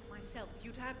bet with myself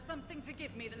you'd have something to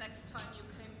give me the next time you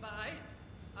came by.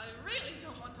 I really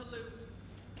don't want to lose.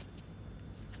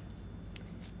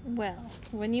 Well,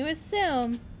 when you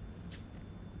assume,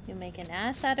 you make an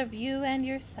ass out of you and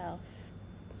yourself.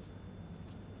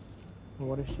 Well,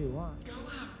 what does she want? Go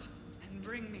out and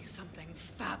bring me something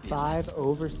fabulous. 5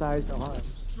 oversized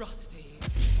arms. Monstrosities.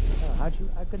 Oh, how'd you?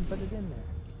 I couldn't put it in there.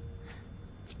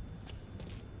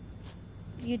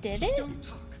 You did it? Don't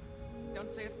talk. Don't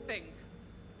say a thing.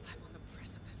 I'm on the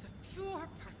precipice of pure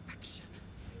perfection.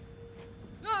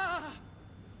 Ah!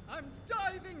 I'm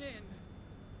diving in.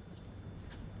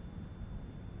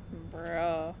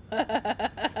 Bro.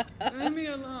 Leave me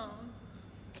alone.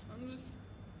 I'm just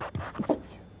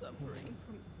suffering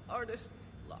from artist's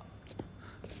block.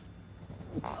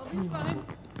 I'll be fine.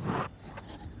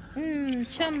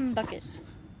 Chum bucket.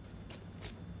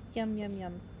 Yum, yum,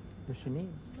 yum. What does she need?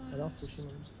 What else does she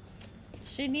need?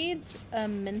 She needs a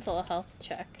mental health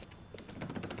check.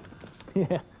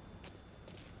 Yeah.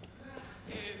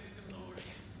 Is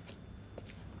glorious.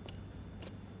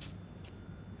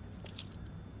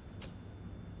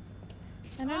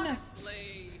 I don't know.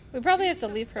 Honestly, We probably do have you to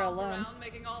need leave her stop alone. around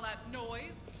making all that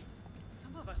noise?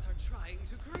 Some of us are trying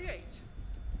to create.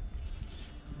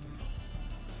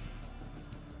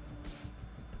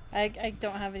 I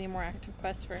don't have any more active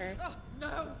quests for her. Oh,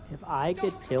 no. If I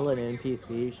could kill an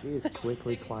NPC, she is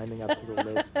quickly climbing up to the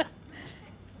list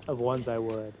of ones I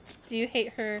would. Do you hate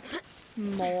her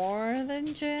more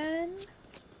than Jen?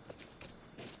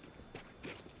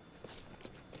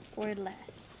 Or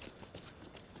less?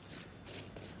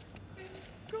 It's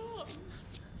gone.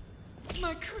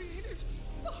 My creative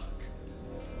spark.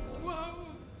 Woe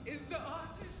is the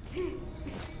artist.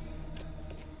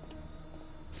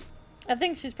 I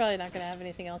think she's probably not going to have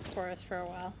anything else for us for a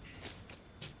while.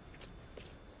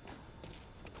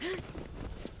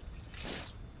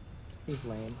 She's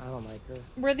lame. I don't like her.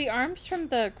 Were the arms from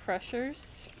the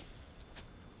Crushers?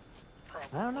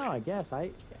 I don't know. I guess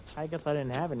I guess I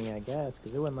didn't have any. I guess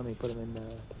because it wouldn't let me put them in the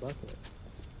bucket.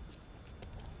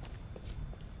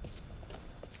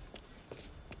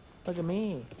 Look at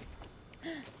me.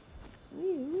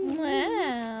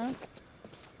 Wow.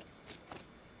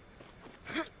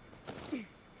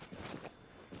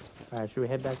 Alright, should we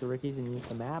head back to Ricky's and use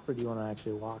the map, or do you want to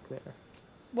actually walk there?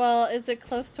 Well, is it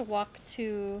close to walk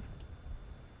to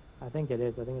I think it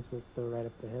is. I think it's just the right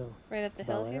up the hill. right up the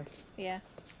hill Bel here? Air? Yeah.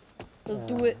 Let's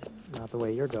do it. Not the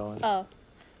way you're going. Oh.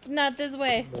 Not this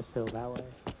way. This hill that way.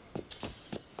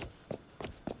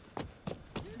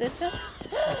 This hill?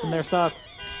 And there sucks.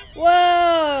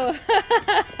 Whoa!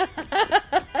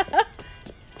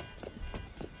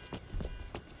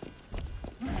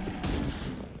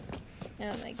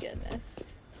 Oh my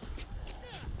goodness.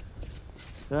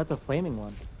 So that's a flaming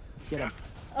one. Get him.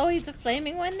 Oh, he's a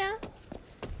flaming one now?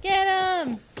 Get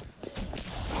him!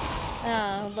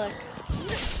 Oh, look.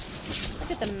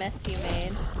 Look at the mess you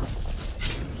made.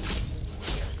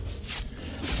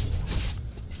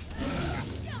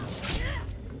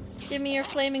 Give me your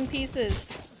flaming pieces.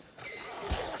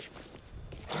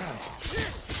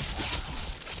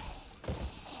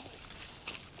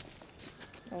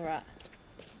 Alright.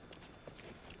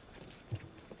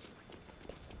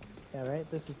 Yeah,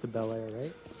 right? This is the Bel Air,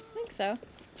 right? I think so.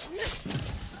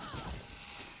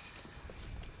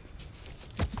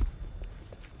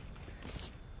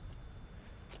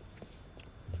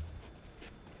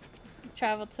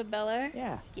 Travel to Bel Air?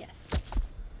 Yeah. Yes.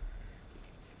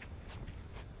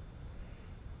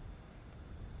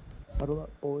 Huddle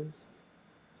up, boys.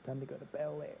 It's time to go to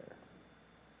Bel Air.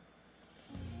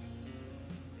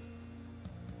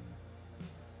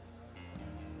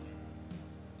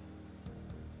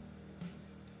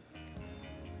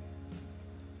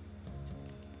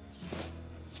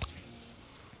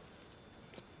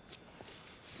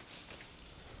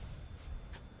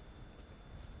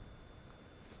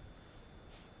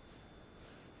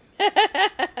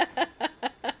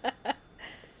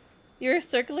 You were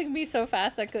circling me so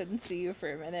fast I couldn't see you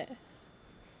for a minute.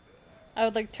 I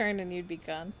would like turn and you'd be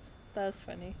gone. That was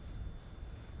funny.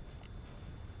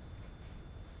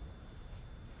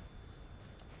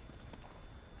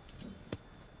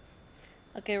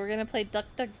 Okay, we're gonna play Duck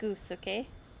Duck Goose, okay?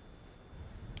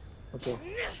 Okay.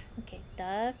 Okay,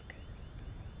 duck,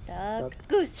 duck, Duck.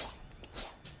 goose.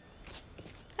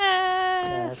 Yeah,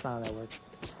 Ah, that's not how that works.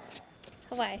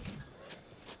 Hawaii.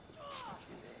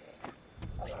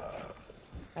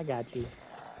 I got you.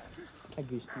 I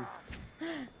goosed you.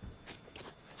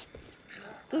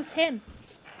 Goose him.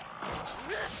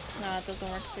 No, it doesn't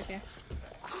work through here.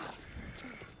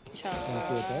 see what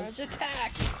it Charge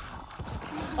attack.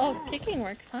 Oh, kicking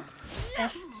works, huh? Eh,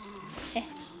 eh,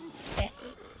 eh.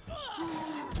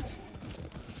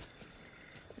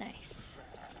 Nice.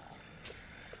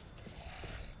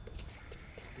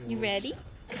 You ready?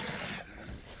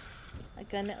 I'm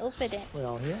gonna open it. We're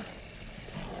all here?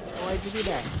 Why'd you do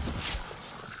that?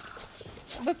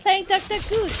 We're playing Duck Duck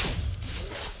Goose.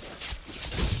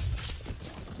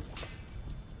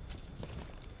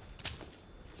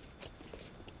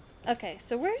 Okay,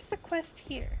 so where's the quest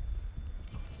here?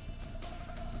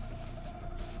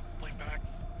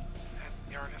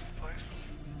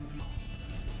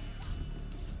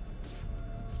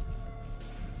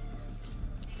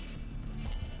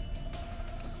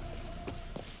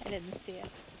 didn't see it.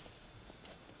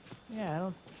 Yeah, I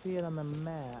don't see it on the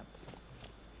map.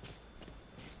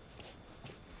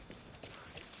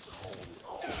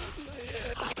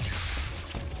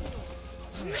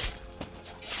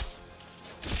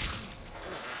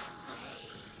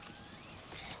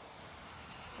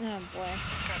 Oh boy.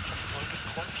 Got the floating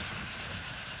corpse.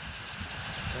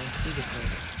 Don't see the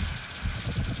thing.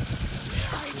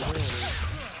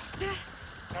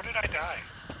 How did I die?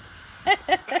 What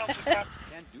the hell just happened?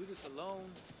 Can't do this alone.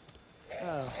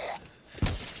 Oh,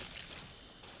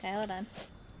 Okay, hold on.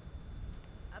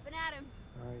 Up and at him.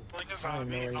 alright. Like a I didn't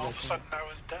zombie, know and where all you of a guys sudden I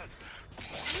was dead.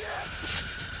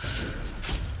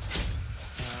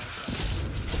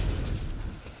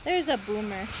 There's a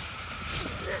boomer.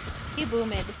 He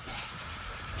boomed.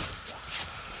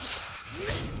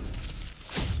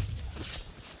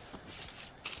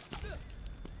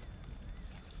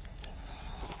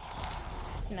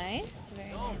 Nice, very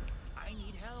nice. I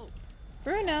need help.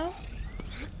 Bruno.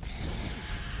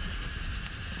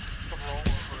 The roll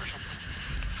over or something.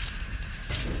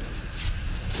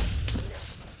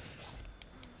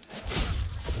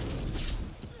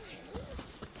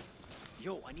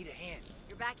 Yo, I need a hand.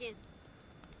 You're back in.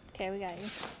 Okay, we got you.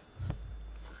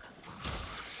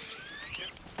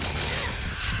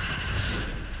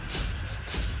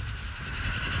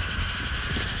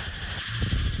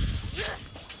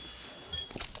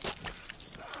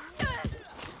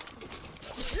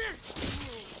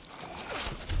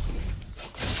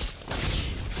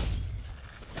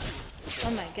 Oh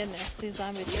my goodness, these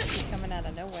zombies just keep coming out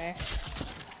of nowhere.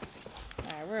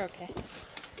 Alright, we're okay.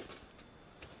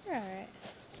 We're alright.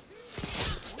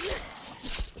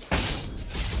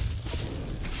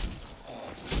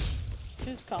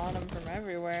 Who's calling them from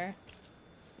everywhere?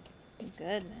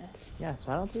 Goodness. Yeah,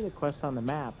 so I don't see the quest on the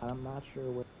map. I'm not sure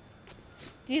what.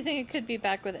 Do you think it could be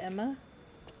back with Emma?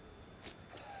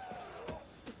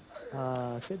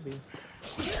 Could be.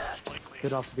 It's likely.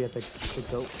 Could also be at the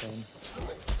goat thing.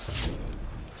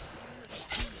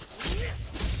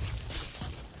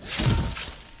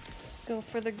 Go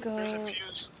for the There's a goat.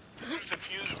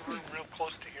 fuse room real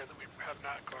close to here that we have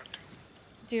not gone to.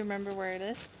 Do you remember where it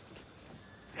is?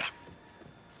 Yeah.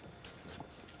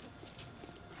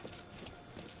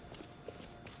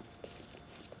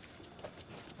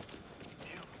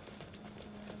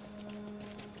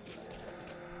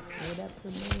 Wait up for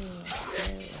me.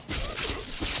 Okay.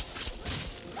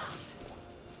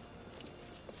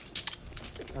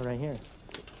 Oh, right here.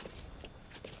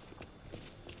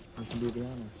 You can do the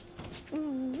honors.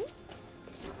 Ooh.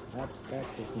 That's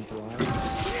taking too long.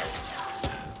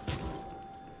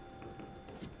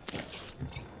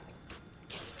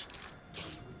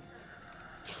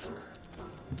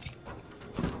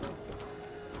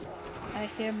 I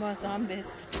hear more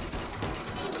zombies.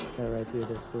 Yeah, right through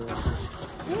this door.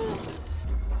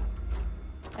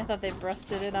 I thought they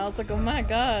busted it. I was like, oh my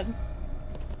god.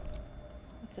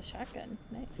 It's a shotgun.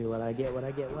 Nice. See what I get, what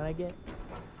I get, what I get.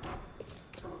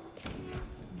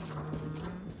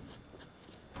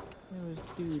 It was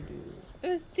doo-doo. It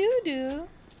was doo-doo.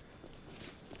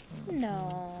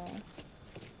 No.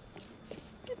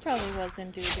 It probably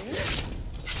wasn't doo-doo.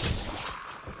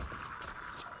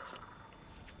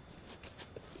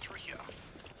 Three.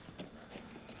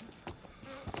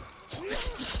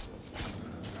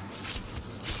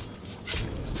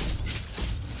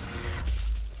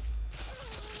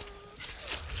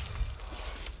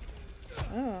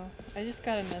 Oh, I just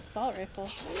got an assault rifle.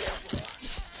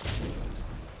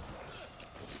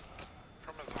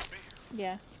 From a zombie?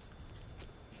 Yeah.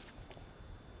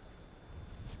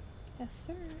 Yes,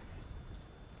 sir.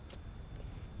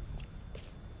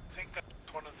 I think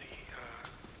that's one of the,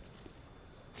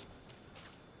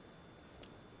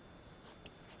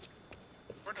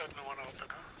 we're not the one open,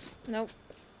 huh? Nope.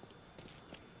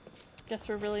 Guess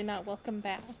we're really not welcome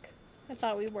back. I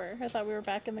thought we were. I thought we were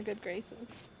back in the good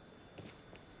graces.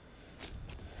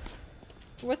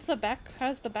 What's the back?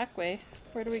 How's the back way?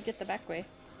 Where do we get the back way?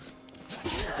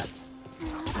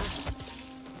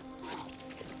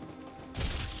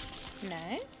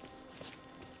 Nice.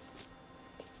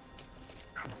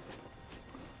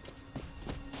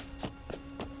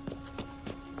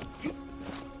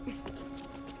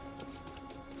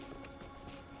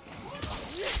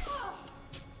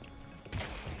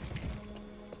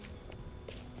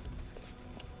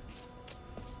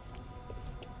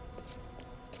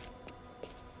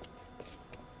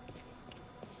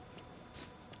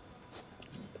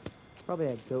 Probably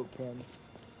a goat pen.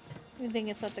 You think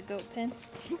it's at the goat pen?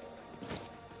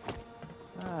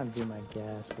 I'd do my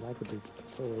guess, but I could be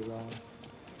totally wrong.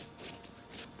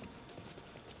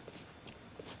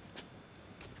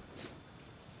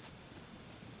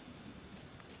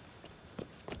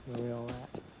 Where we all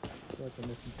at? I feel like we're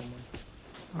missing someone.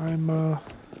 I'm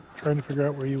trying to figure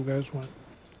out where you guys went.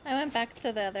 I went back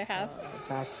to the other house.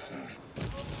 Back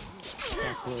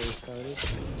to where we started.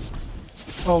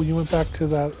 Oh, you went back to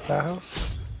that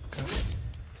house? Okay.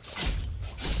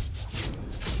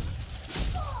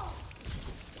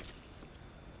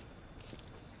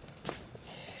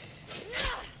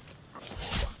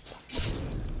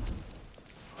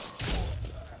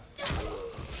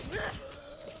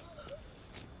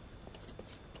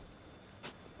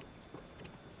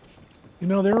 You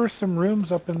know, there were some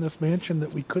rooms up in this mansion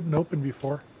that we couldn't open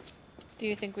before. Do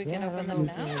you think we Yeah, can I open don't them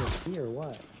know now? if it's key or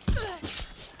what.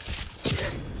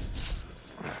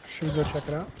 Should we go check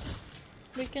it out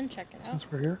We can check it out.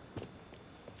 since we're here?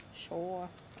 Sure.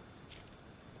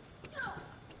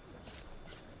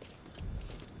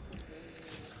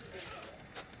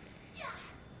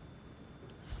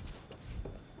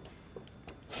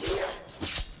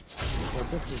 Well,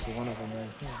 this is one of them right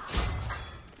here.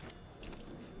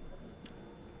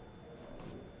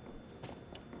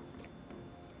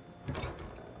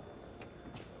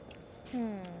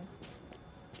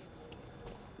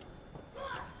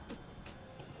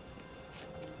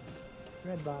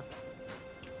 Red box.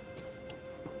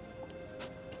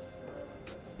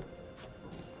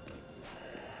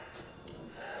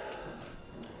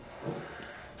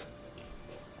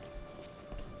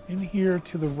 In here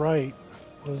to the right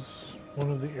was one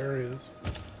of the areas.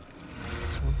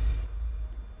 This one.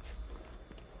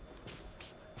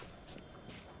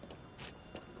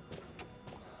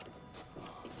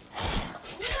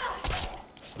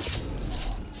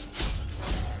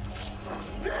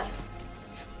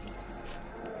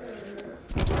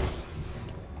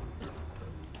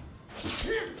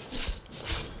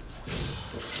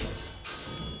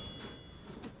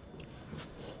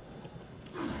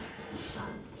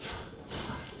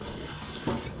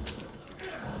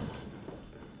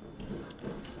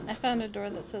 I found a door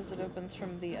that says it opens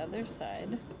from the other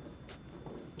side.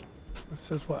 It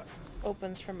says what?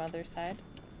 Opens from other side.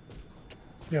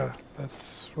 Yeah,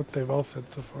 that's what they've all said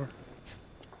so far.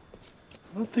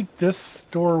 I don't think this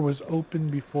door was open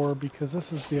before because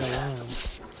this is the alarm.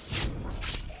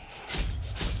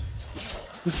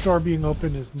 This door being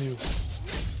open is new.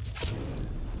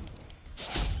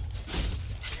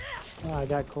 Oh, I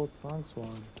got Cold Song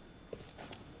Swan.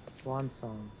 Swan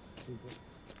Song. Jesus.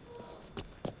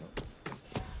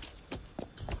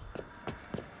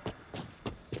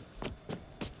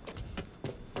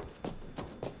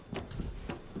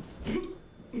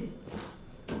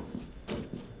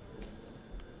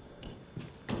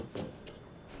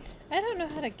 I don't know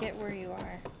how to get where you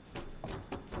are.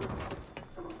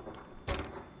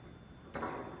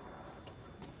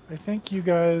 I think you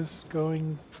guys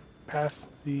going past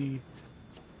the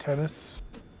tennis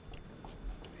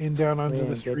and down We onto the didn't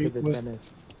get to street the was tennis.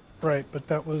 right, but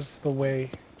that was the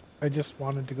way. I just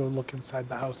wanted to go look inside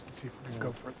the house and see if we could Yeah.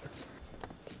 go further.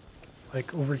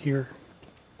 Like over here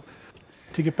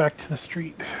to get back to the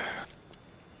street.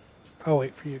 I'll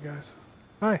wait for you guys.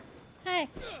 Hi. Hi.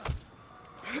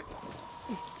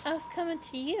 I was coming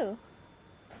to you.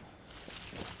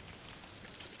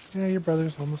 Yeah, your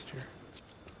brother's almost here.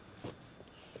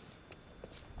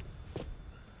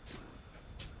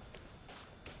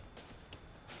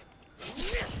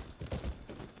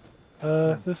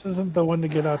 This isn't the one to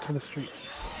get out to the street.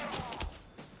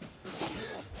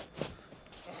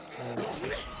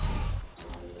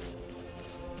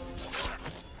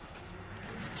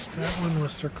 That one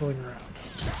was circling around.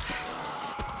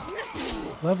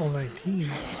 Level 19.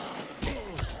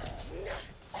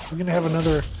 We're gonna have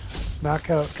another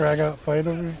knockout, drag-out fight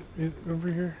over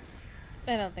here?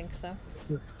 I don't think so.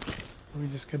 Or are we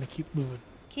just gonna keep moving?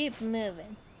 Keep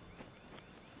moving.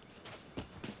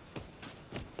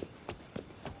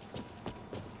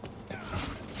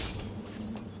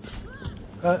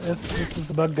 This is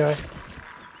the bug guy.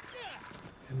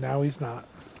 And now he's not.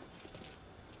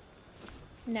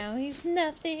 Now he's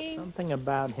nothing. Something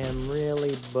about him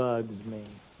really bugs me.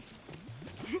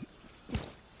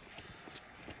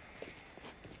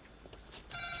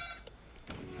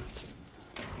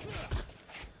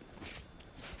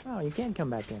 Oh, you can't come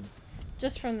back in.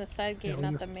 Just from the side gate, Yeah,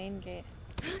 not we the main gate.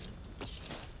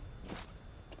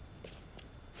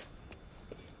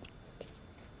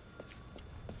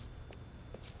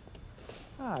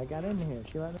 Ah, I got in here.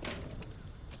 She let me.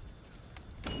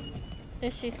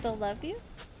 Does she still love you?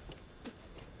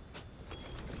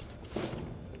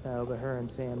 No, but her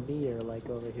and Sam B are like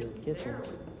over here kissing.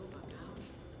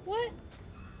 What?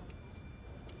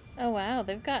 Oh wow,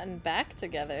 they've gotten back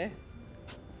together.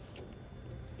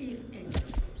 If any of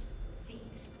those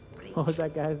things break What was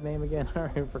that guy's name again? I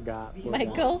already forgot.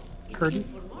 Michael? Curtis?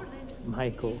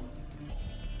 Michael.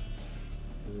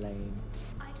 Lame.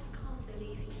 I just can't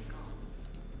believe he's gone.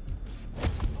 He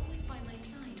was always by my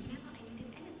side whenever I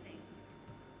needed anything.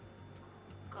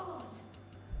 God,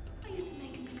 I used to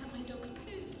make him pick up my dog's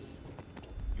poos.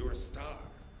 You're a star.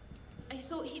 I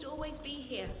thought he'd always be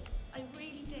here. I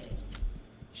really did.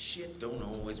 Shit don't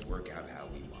always work out how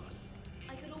we want.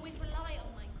 I could always rely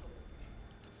on Michael.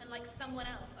 And like someone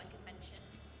else I could mention.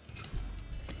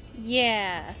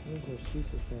 Yeah. Here's a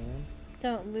super fan.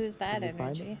 Don't lose that Did you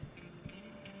find energy. it?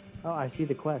 Oh, I see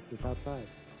the quest. It's outside.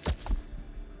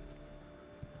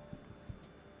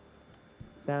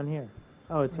 It's down here.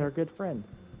 Oh, it's our good friend.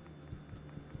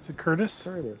 Is it Curtis?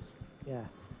 Curtis. Yeah.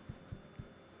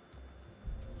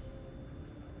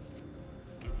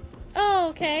 Oh,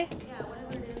 okay. Yeah,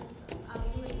 whatever it is, I'll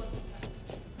do it once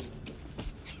it's done.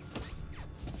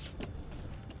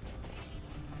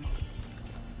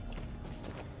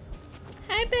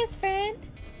 Hi, best friend.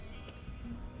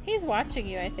 He's watching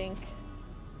you, I think.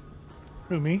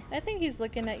 Who, me? I think he's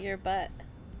looking at your butt.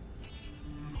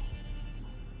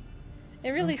 It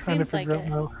really I'm trying to seems like figure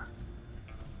it. out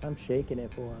I'm shaking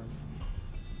it for him.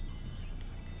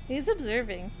 He's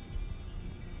observing.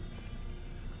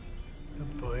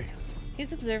 Oh boy.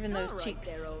 He's observing those All right cheeks.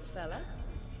 there, old fella.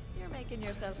 You're making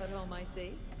yourself at home, I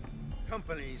see.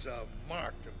 Company's a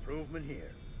marked improvement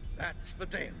here. That's for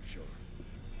damn sure.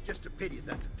 Just a pity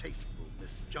that the tasteful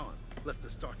Miss John left the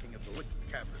stocking of the liquor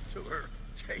cabinet to her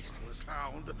tasteless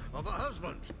hound of a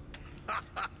husband.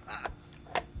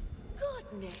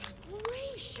 Goodness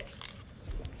gracious!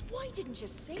 Why didn't you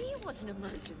say it was an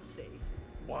emergency?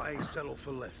 Why settle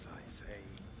for less, I say?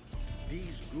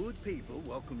 These good people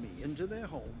welcome me into their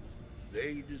home.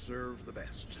 They deserve the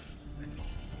best. And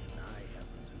I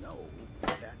happen to know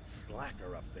that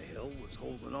slacker up the hill was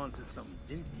holding on to some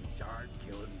vintage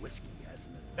hard-killing whiskey as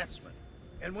an investment.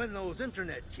 And when those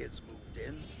internet kids moved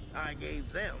in, I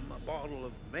gave them a bottle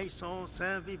of Maison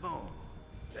Saint-Vivant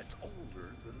that's older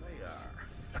than they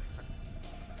are.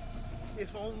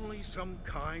 If only some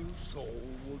kind soul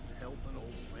would help an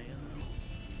old man,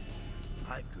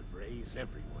 I could raise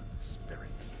everyone's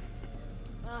spirits.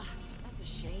 Ah, that's a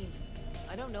shame.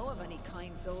 I don't know of any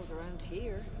kind souls around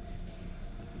here.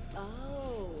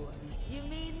 Oh, you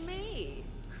mean me?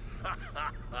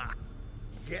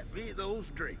 Get me those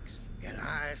drinks, and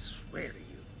I swear to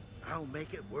you, I'll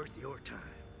make it worth your time.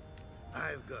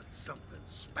 I've got something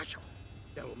special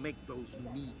that'll make those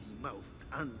mealy-mouthed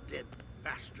undead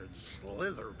bastards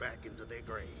slither back into their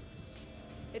graves.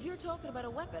 If you're talking about a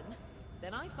weapon,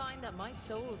 then I find that my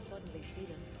soul's suddenly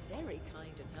feeling very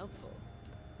kind and helpful.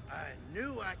 I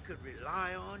knew I could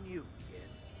rely on you, kid.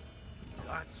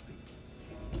 Godspeed.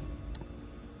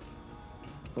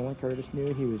 If only Curtis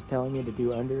knew he was telling me to do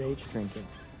underage drinking.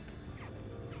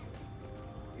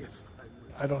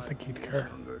 I don't think he'd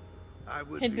care.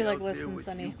 He'd be like, listen,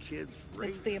 Sonny,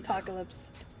 it's the apocalypse.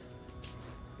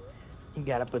 You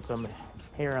gotta put some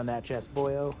hair on that chest,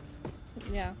 boyo.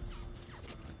 Yeah.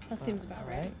 That seems about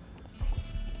right.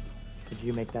 Did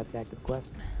you make that the active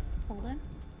quest? Hold on.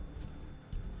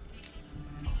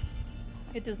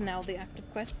 It is now the active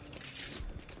quest.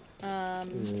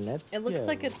 Let's It looks go.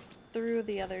 like it's through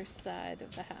the other side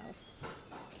of the house.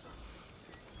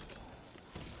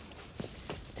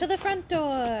 To the front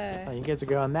door! Oh, you guys are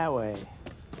going that way.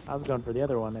 I was going for the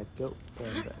other one. Okay.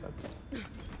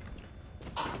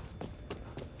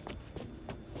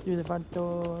 Through the front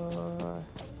door.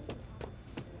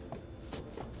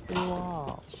 Through the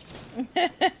wall.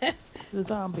 The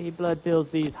zombie blood fills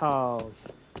these halls.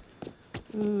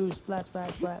 Ooh, splat,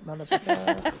 splat, splat,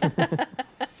 motherfucker.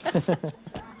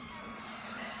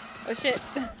 Oh shit.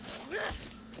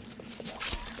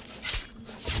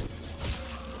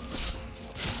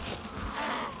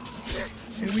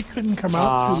 Hey, we couldn't come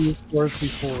out through these doors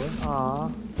before.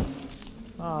 Aw.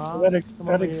 Aw. Come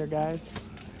over here, guys.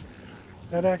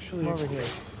 That actually... Come over here.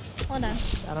 Hold on.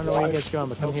 I don't know where you guys going,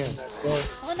 but come here.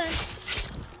 Hold on.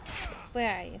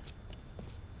 Where are you?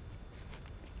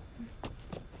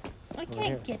 I Over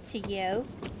can't here. get to you.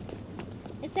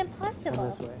 It's Come impossible.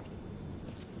 this way.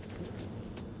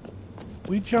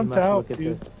 We jumped must out, look at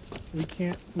dude. this. We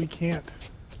can't.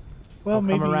 Well, I'll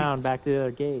maybe... come around back to the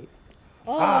other gate.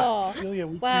 Oh, Celia,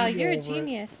 we wow, can go you're a over it.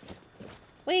 genius.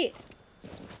 Wait.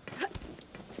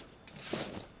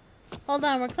 Hold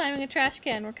on, we're climbing a trash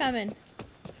can. We're coming.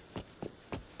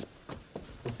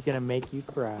 This is gonna make you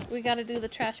cry. We gotta do the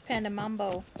trash panda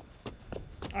mambo.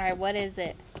 Alright, what is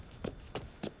it?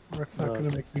 That's not gonna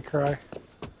make me cry.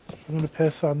 I'm gonna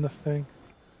piss on this thing.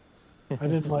 I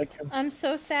didn't like him. I'm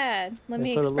so sad. Let Let's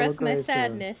me put a little express my gravestone.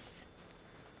 sadness.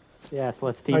 Yes,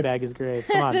 let's teabag his grave.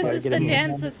 Come on, This buddy, is get the in here.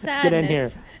 dance of Get in here.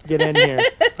 sadness. Get in here.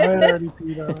 I already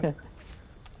peed on it.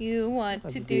 You want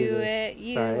Let's to do do this. it.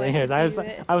 You Sorry. want Anyways, to do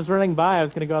it. I was running by. I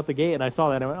was gonna go out the gate, and I saw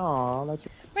that. And I went, "Oh, that's."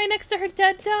 Right next to her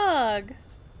dead dog.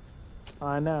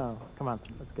 I know. Come on,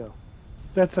 let's go.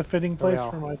 That's a fitting Hurry place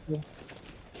up. for Michael.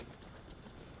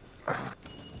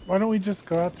 Why don't we just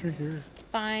go out through here?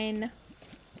 Fine.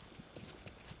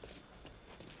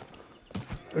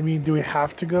 I mean, do we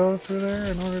have to go through there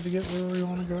in order to get where we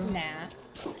want to go? Nah.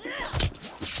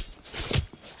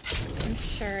 I'm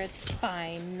sure it's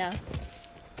fine.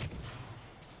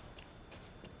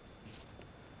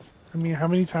 I mean, how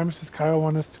many times does Kyle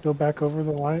want us to go back over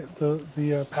the line,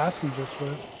 the path we just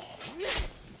went?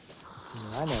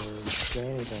 I never say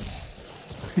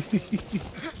anything.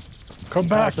 Come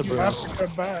back, That's a you have bro. to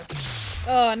come back.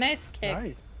 Oh, nice kick.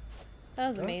 Nice. That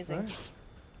was That's amazing. nice.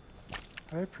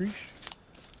 I appreciate.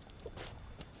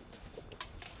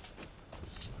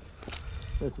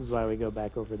 This is why we go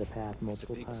back over the path It's a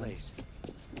multiple big times. place.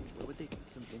 Where would they keep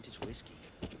some vintage whiskey?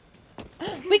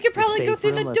 We could probably go safe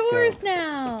through room, the let's go. doors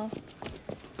now.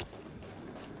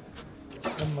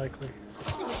 Unlikely.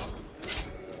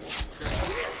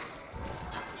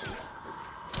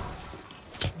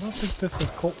 I don't think this is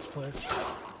Colt's place.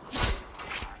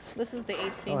 This is the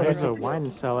 18. Oh, here's a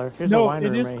wine cellar. Here's No, a wine it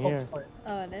room is right Colt's here. place.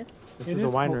 Oh, it is? This It is a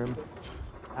is wine Colt's room. place.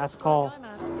 Ask Call. I'm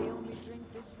after the only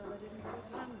drink this fella didn't get his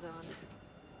hands on.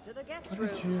 To the guest What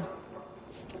did room. you?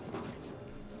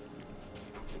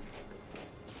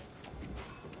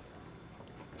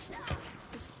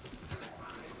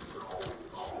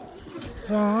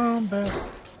 Zombie,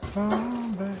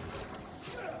 zombie.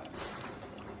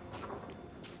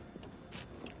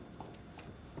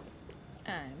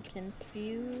 I'm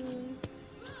confused.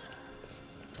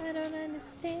 I don't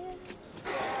understand.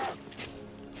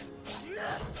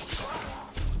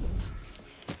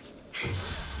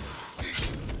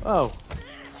 Oh.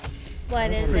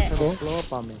 What is Freaking it? Blow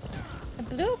up on me. A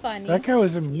blue bunny. That guy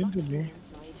was immune to me.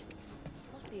 Inside.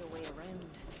 Must be a way around.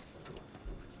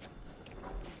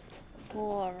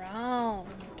 Go around.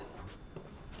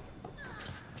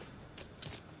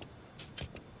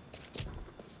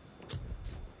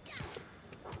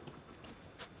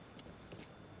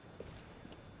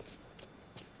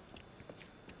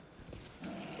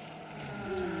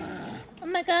 Oh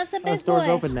my god, it's a Oh, big this door's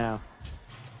boy. open now.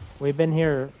 We've been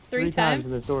here Three three times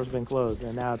times? and this door's been closed,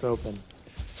 and now it's open.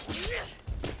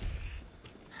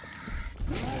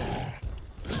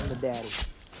 I'm the daddy.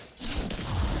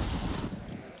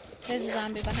 There's a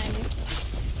zombie behind you.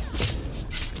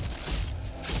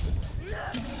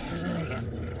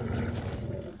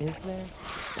 Is there?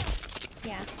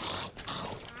 Yeah.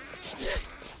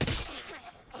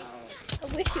 I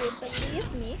wish you would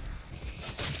believe me.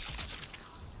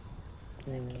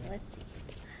 Let's see.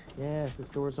 Yes, this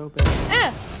door's open.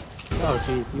 Ah! Oh,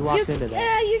 jeez, you walked into that.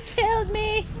 Yeah, you killed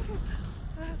me!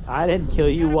 I didn't kill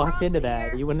you. You walked into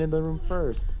that. You went into the room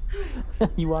first.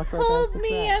 You walked right past Hold the me,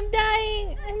 trap. I'm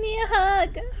dying. I need a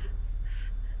hug.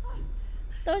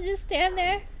 Don't just stand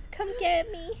there. Come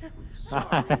get me.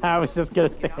 I was just gonna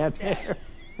stand there.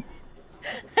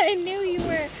 I knew you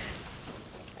were.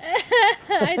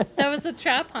 That was a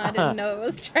trap, huh? I didn't know it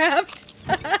was trapped.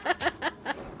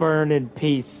 Burn in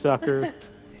peace, sucker.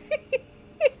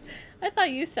 I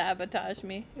thought you sabotaged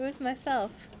me. It was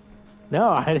myself. No,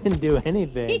 I didn't do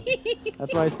anything.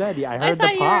 That's what I said. Yeah, I I heard thought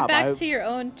the you were pop. back to your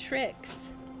own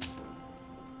tricks.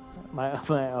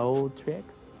 My old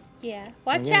tricks. Yeah.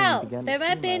 Watch didn't out. begin to There see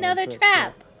might be my old another tricks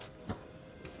trap.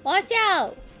 Watch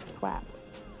out. Twap.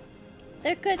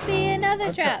 There could be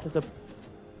another trap.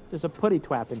 There's a putty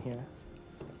twap in here.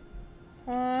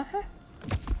 Uh-huh.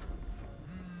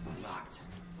 Locked.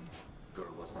 Girl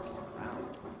wasn't messing around.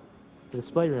 The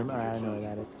display room. Alright, I know where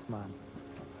that is. Come on.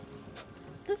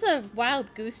 This is a wild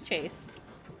goose chase.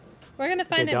 We're gonna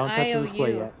find Okay, an don't touch the display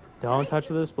IOU. yet. Don't touch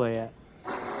the display yet.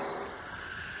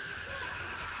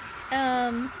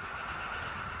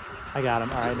 I got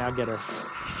him. Alright, now get her.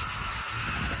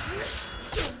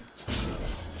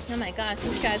 Oh my gosh,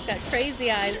 this guy's got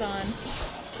crazy eyes on.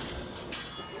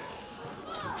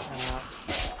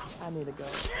 I need to go.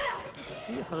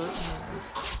 You hurt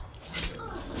me.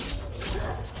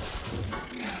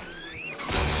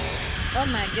 Oh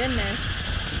my goodness.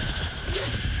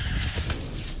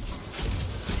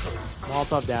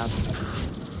 Molotov down.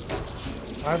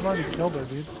 I've already killed her,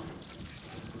 dude.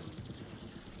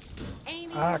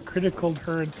 Ah, criticaled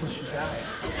her until she died.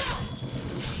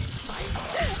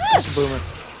 Boomer.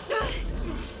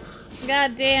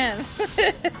 God damn.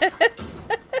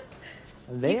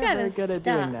 They You are gotta very good at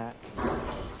stop. doing that.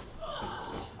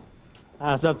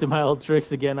 I was up to my old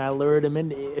tricks again. I lured him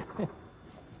into you.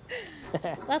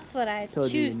 That's what I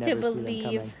Told you choose you'd to never see them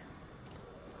believe. coming.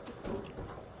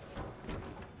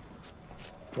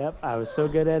 Yep, I was so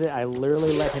good at it, I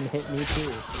literally let him hit me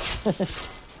too.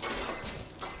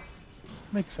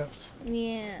 Makes sense.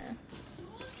 Yeah.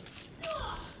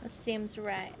 That seems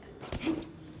right.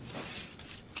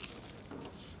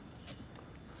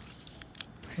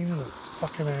 Pain in the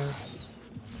fucking ass.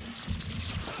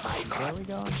 Where are we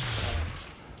going?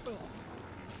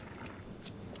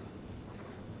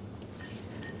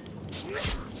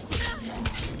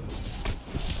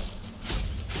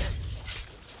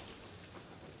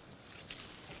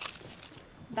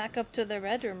 Back up to the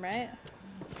red room, right?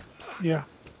 Yeah.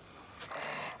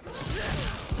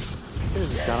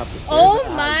 Oh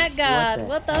my god,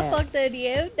 what the heck? fuck did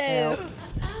you do?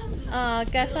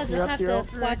 Guess I'll just You're up have to your to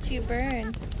old watch you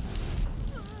burn.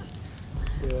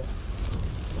 Yeah.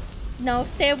 No,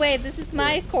 stay away, this is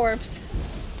my corpse.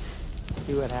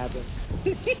 See what happens.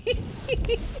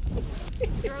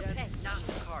 You're okay. Not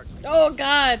the card. Oh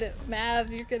god, Mav,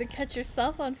 you're gonna catch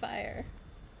yourself on fire.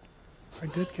 I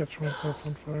did catch myself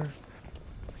on fire.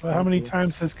 But how many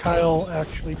times has Kyle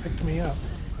actually picked me up?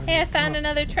 Hey, I found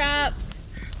another trap.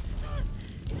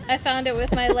 I found it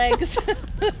with my legs.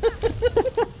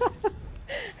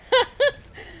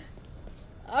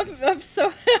 I'm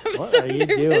so What are you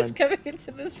nervous doing? coming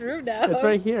into this room now. It's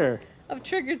right here. I've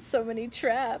triggered so many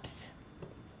traps.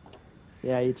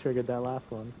 Yeah, you triggered that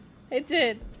last one. I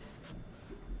did.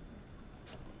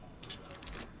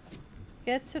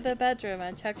 Get to the bedroom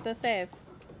and check the safe.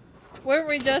 Weren't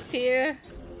we just here?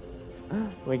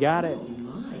 We got it.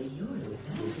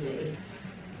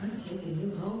 I'm taking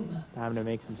you home. Time to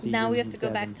make some seasons. Now we have to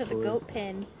go back to the goat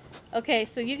pen. Okay,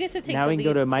 so you get to take Now the we can go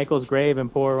lead. to Michael's grave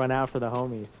and pour one out for the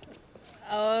homies.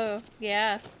 Oh,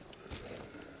 yeah.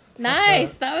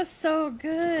 Nice! That was so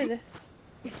good.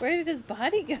 Where did his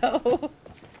body go?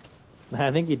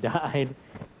 I think he died.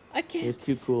 I can't. It was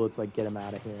too cool. It's like, get him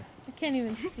out of here. I can't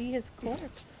even see his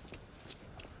corpse.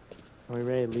 Are we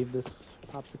ready to leave this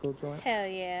popsicle joint? Hell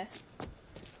yeah.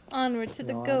 Onward to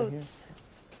the Go outta here. goats.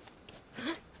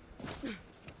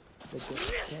 Do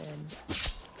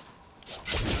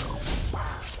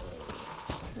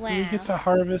we get to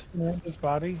harvest Amanda's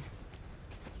body?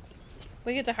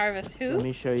 We get to harvest who? Let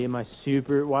me show you my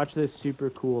super. Watch this super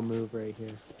cool move right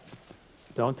here.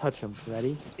 Don't touch him.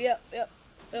 Ready? Yep.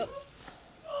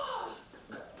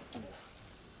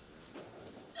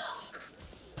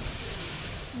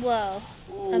 Whoa.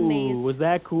 Ooh, Amazing. was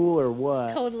that cool or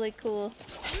what? Totally cool.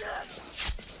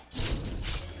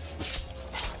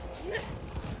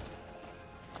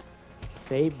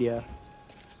 Saved ya.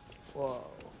 Whoa.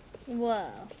 Whoa.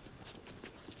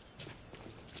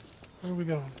 Where are we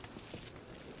going?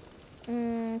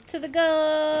 To the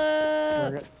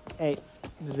goat. Hey,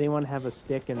 does anyone have a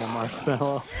stick and a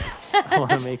marshmallow? I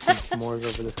want to make some s'mores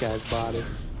over this guy's body.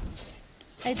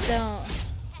 I don't.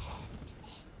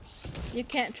 You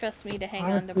can't trust me to hang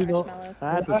on Honestly, to though, marshmallows.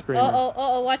 That's a screamer.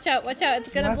 Oh, watch out, it's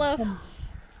gonna blow.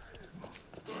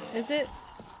 Is it?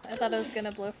 I thought it was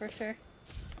gonna blow for sure.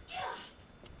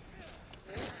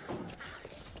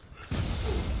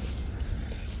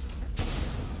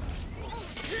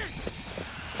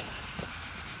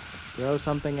 Throw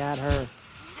something at her.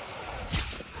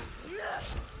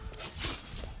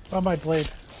 On my blade.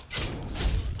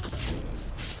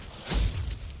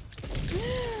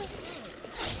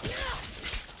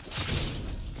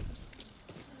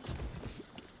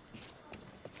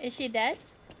 Is she dead?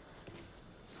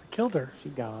 I killed her. She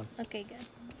gone. Okay, good.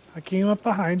 I came up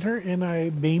behind her and I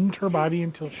maimed her body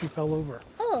until she fell over.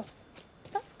 Oh,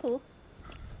 that's cool.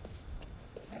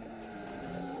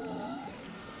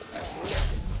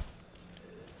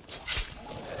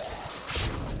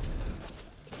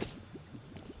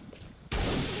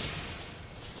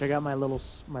 Check out my little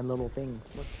things.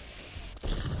 Look.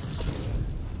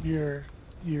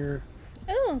 Your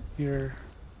Ooh,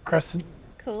 crescent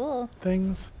cool.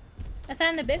 things. I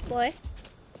found a big boy.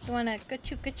 You wanna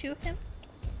ka-choo him?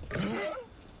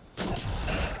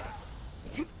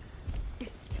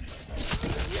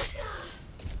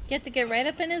 Get to get right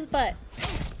up in his butt.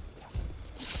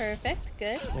 Perfect,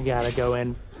 good. We gotta go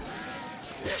in.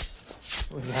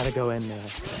 We gotta go in there.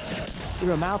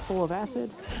 Through a mouthful of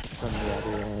acid from the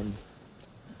other end.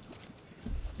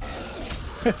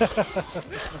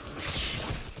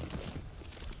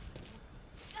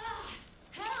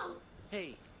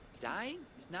 Hey, dying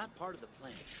is not part of the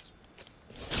plan.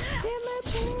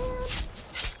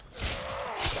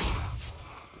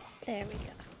 There we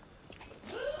go.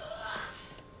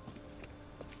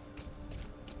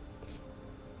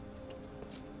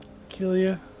 Kill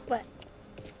ya. What?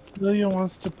 Celia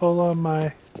wants to pull on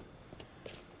my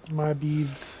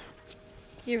beads.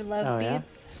 Your love Oh, yeah?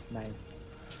 beads. Nice.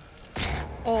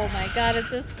 Oh my god,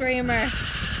 it's a screamer.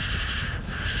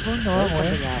 Oh, no, There's way.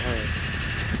 something at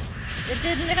her. It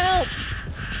didn't help.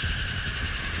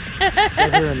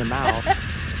 Hit her in the mouth.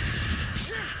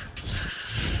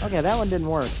 Okay, that one didn't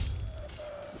work.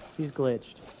 She's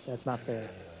glitched. That's not fair.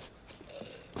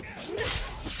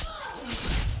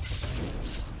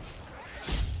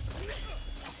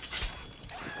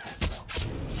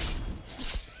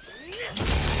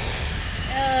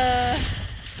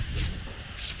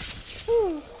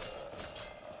 Whew.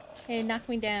 Hey, knock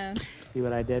me down. See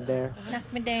what I did there?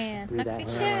 Knock me down. Threw Knock that me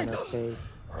hammer down. in her face.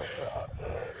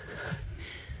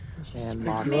 And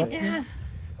Knock lost me it. down.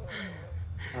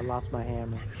 I lost my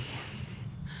hammer.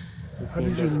 This How game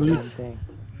did you does the lose? same thing.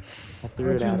 I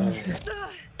threw it How'd at you her. lose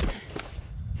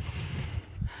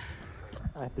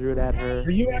I threw it at her. Are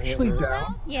you it hit actually her,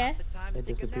 down? Yeah. It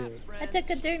disappeared. I took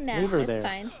a dirt nap. Leave her It's there.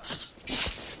 fine.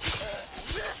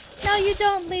 No, you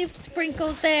don't leave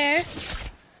Sprinkles there.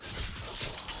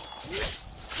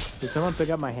 Did someone pick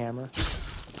up my hammer?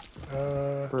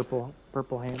 Purple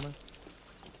hammer.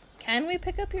 Can we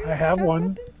pick up your I have sharp one.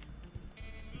 weapons?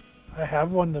 I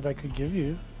have one that I could give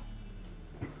you.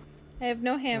 I have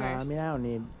no hammers. I mean, I don't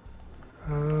need.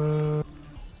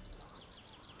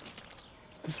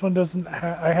 This one doesn't.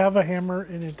 I have a hammer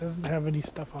and it doesn't have any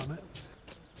stuff on it.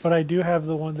 But I do have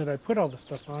the one that I put all the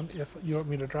stuff on. If you want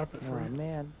me to drop it for Oh you.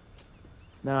 man.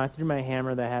 No, I threw my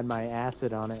hammer that had my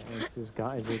acid on it, and it's just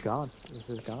gone. It's just gone. It's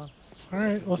just gone. All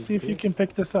right. We'll see if you can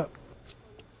pick this up.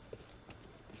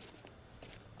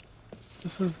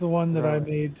 This is the one that I Right.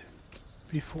 made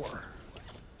before.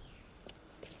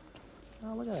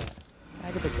 Oh, look at that.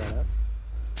 I can pick that up.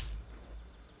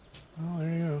 Oh, there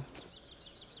you go.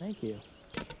 Thank you.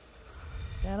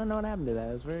 Yeah, I don't know what happened to that.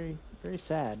 It was very, very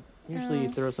sad. Usually you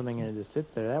throw something and it just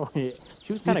sits there. That way,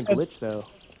 she was kind of said- glitched though.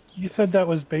 You said that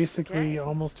was basically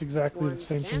almost exactly the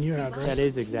same thing you had, That right?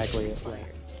 is exactly it. Yeah.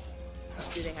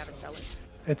 Do they have a cellar?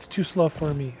 It's too slow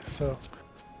for me, so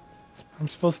I'm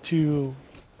supposed to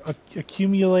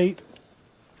accumulate.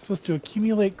 Supposed to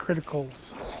accumulate criticals,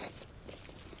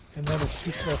 and that is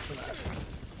too slow for that.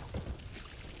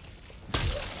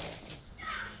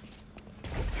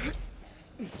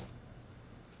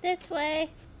 This way.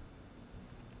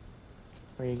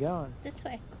 Where are you going? This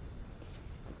way.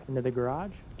 Into the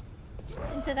garage?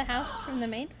 Into the house from the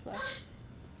main floor.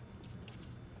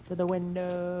 To the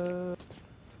window.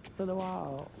 To the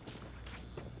wall.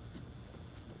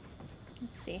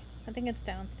 Let's see. I think it's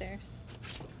downstairs.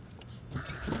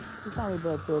 You tell me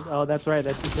about the... Oh, that's right.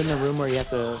 That's in the room where you have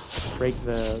to break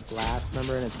the glass,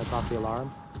 remember? And it sets off the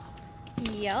alarm.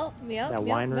 Yep. That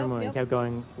wine room when it kept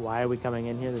going, why are we coming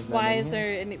in here? There's nothing Why in is here.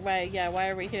 there any, why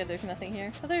are we here? There's nothing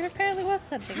here. Well, there apparently was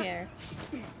something here.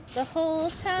 The whole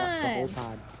Yep, time. the whole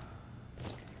time.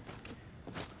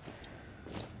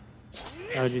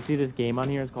 Oh, did you see this game on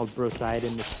here? It's called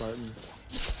Brosidon the Spartan.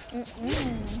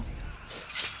 Mm-mm.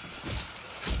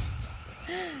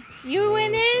 You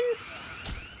went in?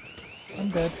 I'm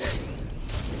dead.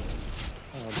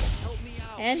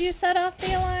 And you set off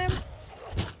the alarm?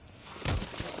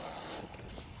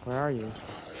 Where are you?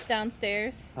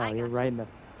 Downstairs. Oh, you're right in the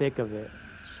thick of it.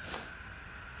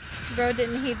 Bro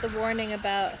didn't heed the warning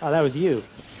about... Oh, that was you.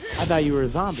 I thought you were a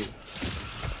zombie.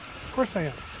 Of course I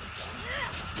am.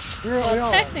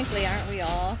 Well, technically, aren't we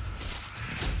all?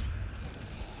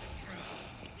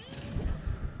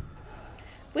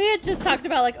 We had just talked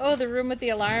about, like, oh, the room with the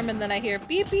alarm, and then I hear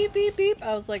beep, beep, beep, beep.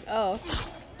 I was like, oh.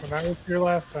 When I was here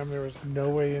last time, there was no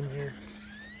way in here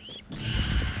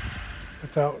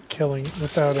without doing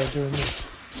this.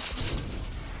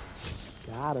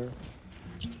 Got her.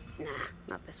 Nah,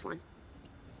 not this one.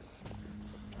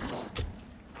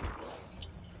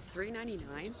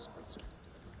 $3.99?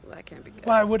 Well, that can't be good.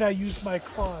 Why would I use my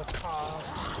claws?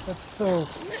 That's so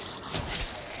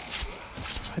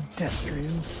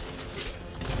pedestrian.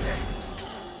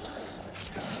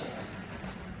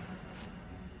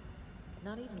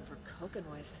 Not even for cooking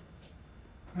with.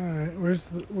 All right,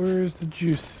 where's the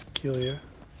juice, Kelia?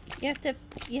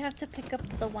 You have to pick up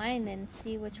the wine and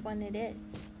see which one it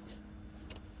is.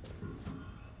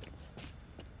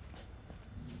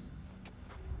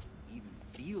 Even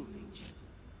feels ancient.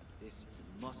 This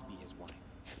must be his wine.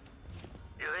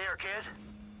 You there, kid?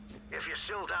 If you're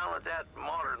still down at that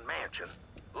modern mansion,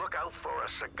 look out for a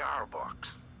cigar box.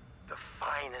 The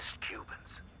finest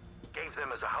Cubans. Gave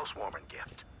them as a housewarming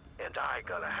gift. And I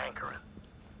got a hankering.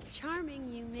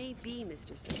 Charming you may be,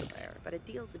 Mr. Sinclair, but a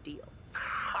deal's a deal.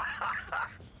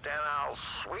 Then I'll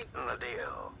sweeten the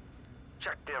deal.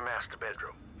 Check their master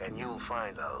bedroom, and you'll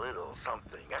find a little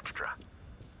something extra.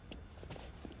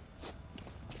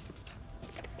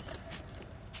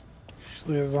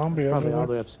 Usually a zombie over Probably all the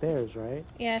there. way upstairs, right?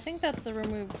 Yeah, I think that's the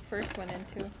room we first went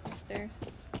into upstairs.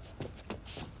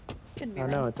 Could be Oh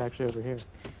wrong. no, it's actually over here.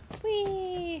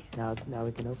 Whee! Now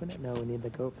we can open it? No, we need the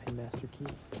goat pin master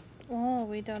keys. Oh,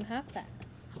 we don't have that.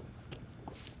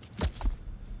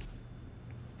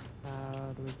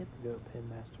 How do we get the goat pin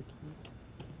master keys?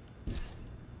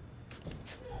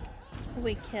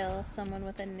 We kill someone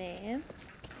with a name.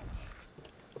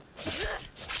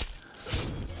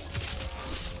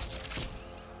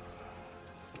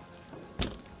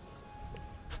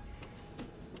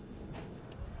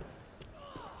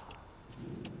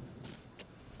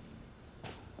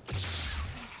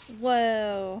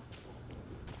 Whoa.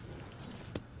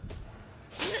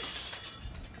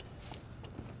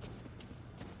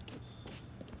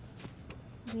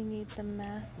 We need the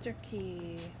master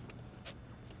key.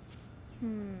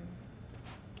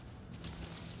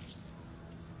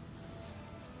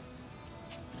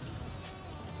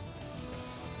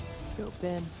 Goat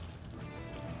pin.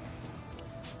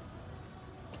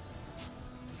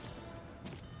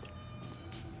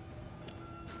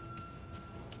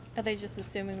 Are they just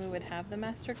assuming we would have the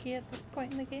master key at this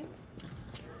point in the game?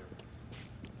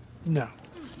 No.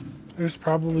 There's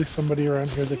probably somebody around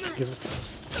here that could give it to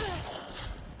us.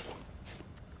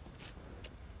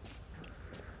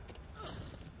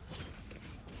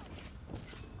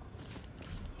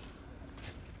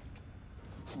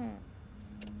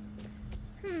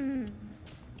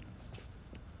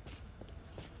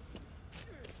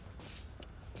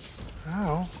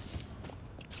 Ow.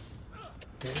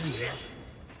 There you go.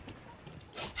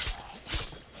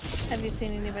 Have you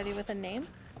seen anybody with a name?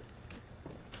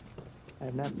 I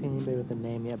have not seen anybody with a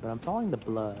name yet, but I'm following the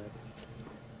blood.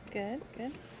 Good,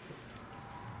 good.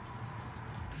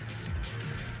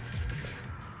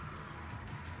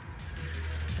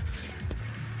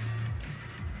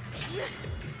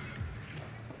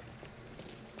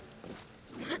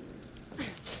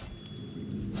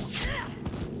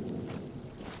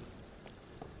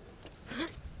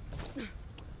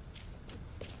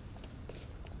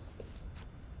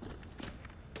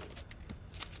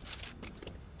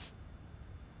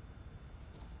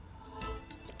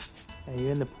 Are you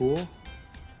in the pool?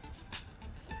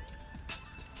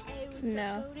 Hey, what's No.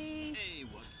 up, Cody? Hey,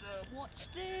 what's up? Watch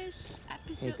this.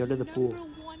 Episode go to the pool.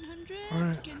 number 100.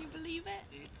 Alright. Can you believe it?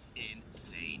 It's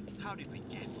insane. How did we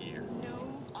get here?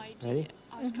 No idea. Ready?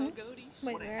 Ask our Cody.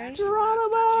 Wait, What an where are you?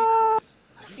 Geronimo!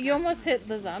 You almost hit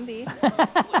the zombie.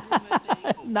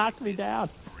 Knock me down.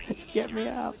 Get me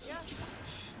up.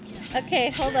 Okay,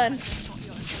 hold on.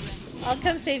 I'll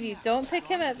come save you. Don't pick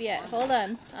him up yet. Hold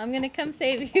on. I'm gonna come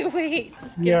save you. Wait,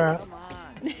 just give Yeah.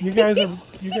 You guys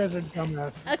are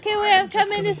dumbass. Okay, wait, I'm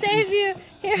coming to save you.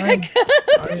 Here I I'm- come.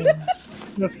 I am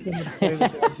just gonna play the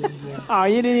goddamn game. Oh,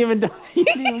 you didn't even you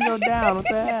didn't even go down. What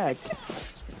the heck?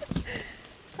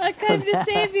 I come to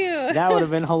save you. That would have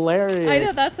been hilarious. I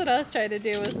know, that's what I was trying to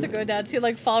do, was to go down to,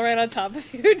 like, fall right on top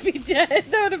of you and be dead.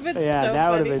 That would have been Yeah, so that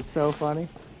would funny. have been so funny.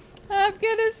 I'm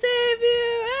gonna save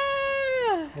you.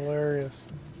 Ah! Hilarious.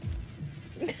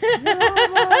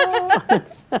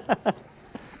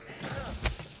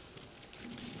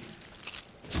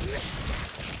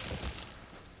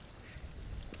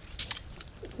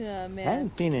 Oh, I man.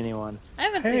 haven't seen anyone. I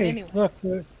haven't seen Hey, anyone. look,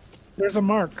 there's a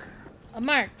mark. A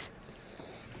mark.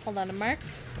 Hold on, a mark?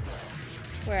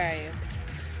 Where are you?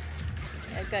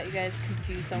 I got you guys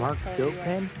confused on Mark what color goat you are.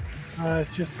 pen? It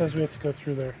just says we have to go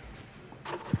through there.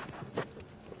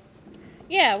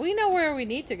 Yeah, we know where we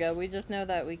need to go. We just know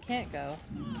that we can't go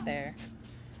there.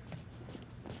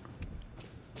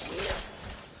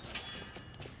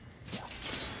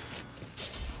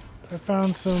 I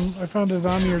found a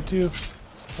zombie or two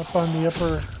up on the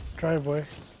upper driveway.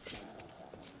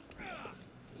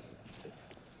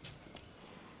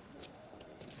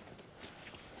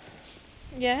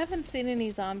 Yeah, I haven't seen any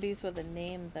zombies with a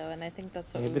name, though, and I think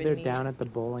that's what we Maybe would they're need. down at the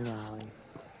bowling alley.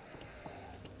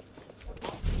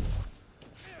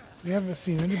 We haven't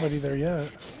seen anybody there yet.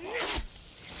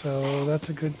 So that's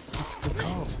a good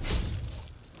call.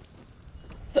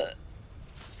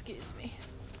 Excuse me.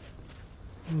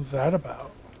 What's that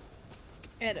about?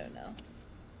 I don't know.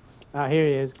 Oh, here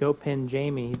he is. Goat pin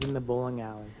Jamie. He's in the bowling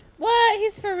alley. What?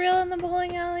 He's for real in the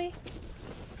bowling alley?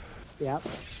 Yep.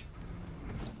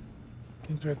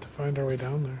 Means we have to find our way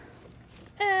down there.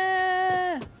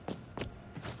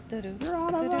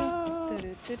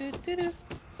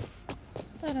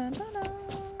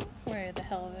 Where the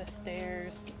hell are the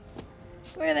stairs?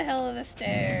 Where the hell are the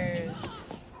stairs?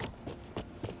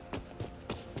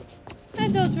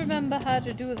 don't remember how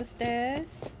to do the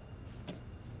stairs.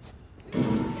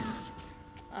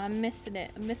 I'm missing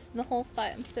it. I'm missing the whole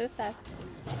fight. I'm so sad.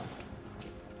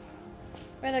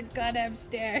 Where are the goddamn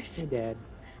stairs? You're dead.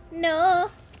 No.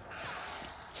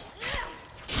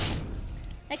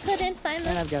 I couldn't find the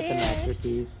And I've got the stairs.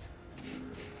 masterpiece.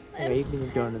 I'm Okay, you can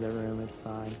just go into the room, it's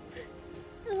fine.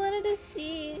 I wanted to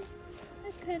see.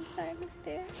 I couldn't find the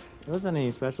stairs. It wasn't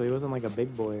any special, he wasn't like a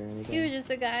big boy or anything. He was just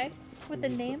a guy with a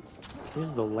name. He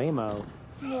was the lame-o.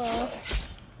 Well,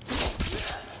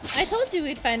 I told you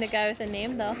we'd find a guy with a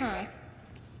name though, huh?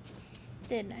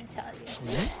 Didn't I tell you?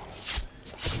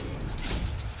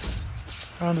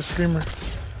 Found a screamer.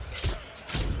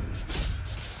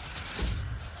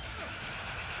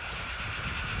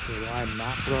 Okay, well, I'm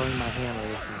not throwing my hammer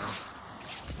this time.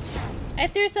 I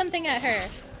threw something at her.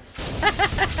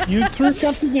 You threw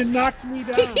something that knocked me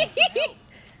down.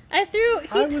 I threw.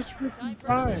 I was freaking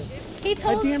fine. He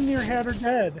told. I damn near had her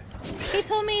dead. He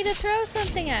told me to throw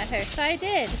something at her, so I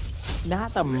did.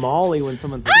 Not the molly when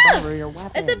someone's over your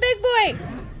weapon. It's a big boy.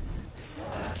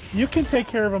 You can take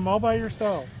care of him all by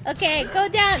yourself. Okay, go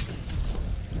down.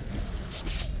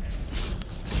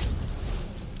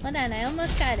 Hold on, I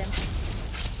almost got him.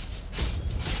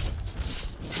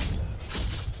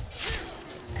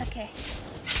 Okay.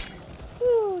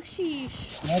 Ooh,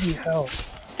 sheesh. Bloody hell.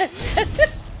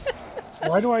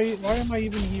 Why am I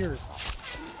even here?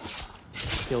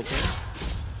 Killed him.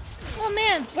 Oh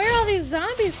man, where are all these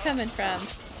zombies coming from?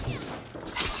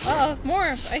 Uh oh,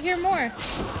 more. I hear more.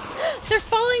 They're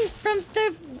falling from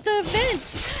the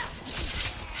vent.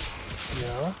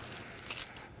 Yeah.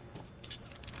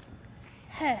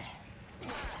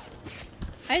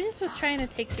 I just was trying to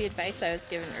take the advice I was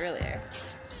given earlier.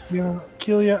 Yeah,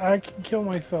 Kelia, I can kill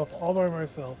myself all by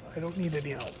myself. I don't need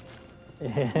any help.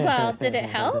 Well, did it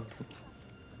help?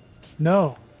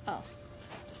 No. Oh.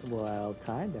 Well,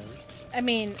 kind of. I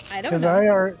mean, I don't Because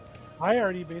know. I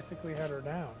already basically had her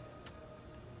down.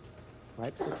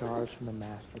 Wipe cigars from the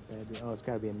master bedroom. Oh, it's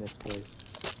gotta be in this place.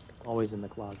 Always in the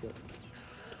closet.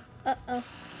 Uh-oh.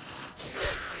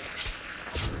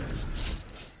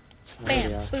 There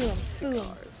we Bam, are. boom, boom.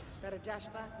 Better dash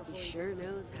back before He sure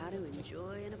knows how to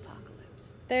enjoy an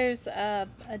apocalypse. There's a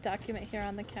document here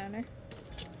on the counter.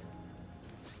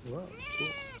 Whoa, cool.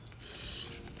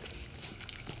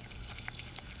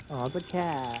 Oh, it's a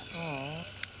cat. Aw.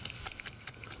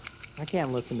 I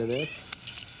can't listen to this.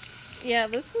 Yeah,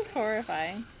 this is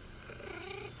horrifying.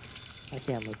 I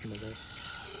can't listen to this.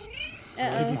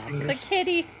 Uh-oh, the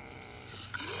kitty.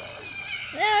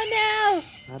 No!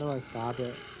 How do I stop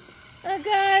it? Oh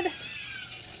god!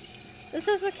 This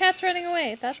is the cat's running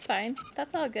away. That's fine.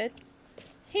 That's all good.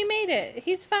 He made it.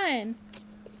 He's fine.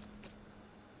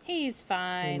 He's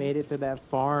fine. I made it to that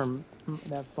farm.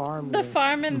 That farm. The that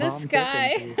farm in the Mom took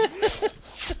sky. him to.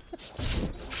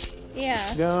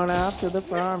 Yeah. Going out to the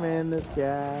farm in the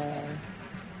sky.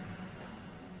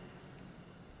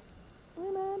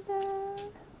 When I die,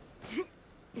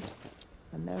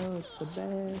 I know it's the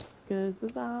best, 'cause the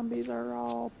zombies are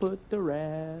all put to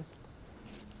rest.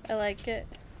 I like it.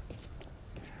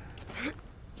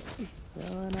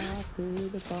 Going out to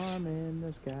the farm in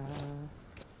the sky.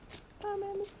 Farm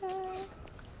in the sky.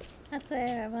 That's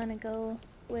where I wanna go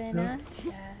when I die.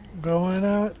 Going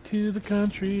out to the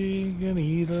country, gonna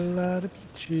eat a lot of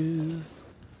peaches.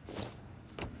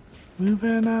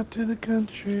 Moving out to the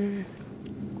country.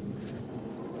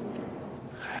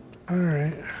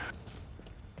 Alright.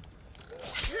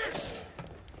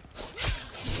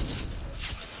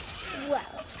 Wow,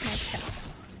 my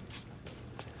chops.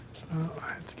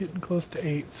 It's getting close to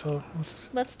 8, so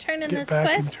Let's turn in get this back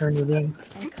quest and turn it in.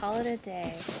 and call it a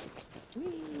day.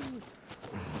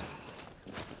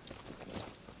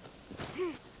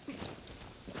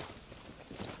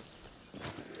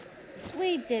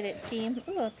 We did it, team.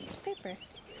 Ooh, a piece of paper.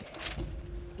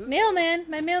 Mailman!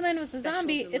 My mailman was a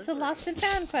zombie. It's a lost and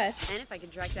found quest. And if I can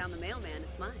track down the mailman,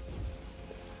 it's mine.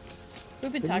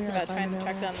 We've been Didn't talking you about find trying the to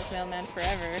track mailman? down this mailman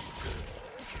forever.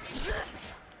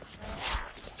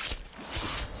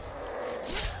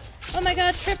 Oh my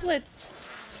god, triplets!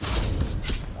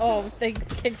 Oh, they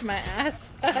kicked my ass.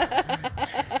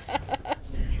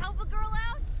 Help a girl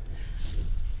out?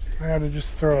 I gotta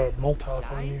just throw a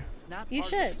Molotov on you. You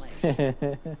should.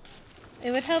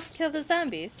 It would help kill the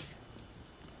zombies.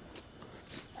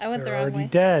 I went the They're wrong already way.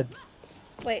 dead.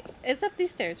 Wait, it's up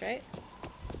these stairs, right?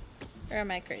 Or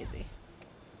am I crazy?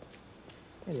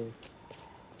 It is.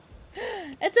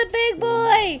 It's a big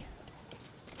boy!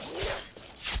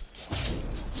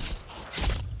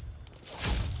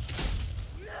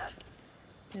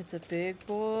 It's a big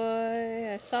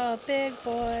boy. I saw a big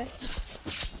boy.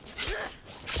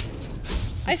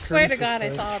 I swear to God I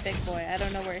saw a big boy. I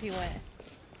don't know where he went.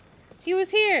 He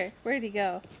was here. Where'd he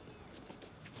go?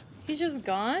 He's just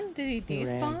gone? Did he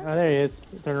despawn? Oh, there he is.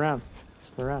 Turn around.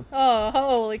 Turn around. Oh,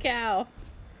 holy cow.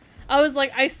 I was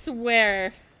like, I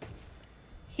swear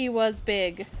he was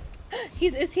big.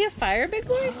 Is he a fire big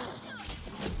boy?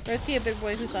 Or is he a big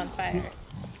boy who's on fire?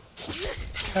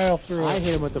 I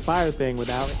hit him with the fire thing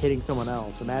without hitting someone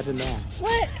else. Imagine that.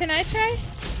 What? Can I try?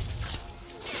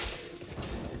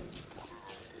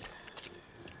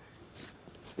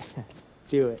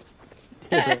 Do it.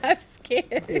 Do it. I'm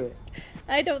scared. Do it.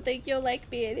 I don't think you'll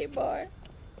like me anymore.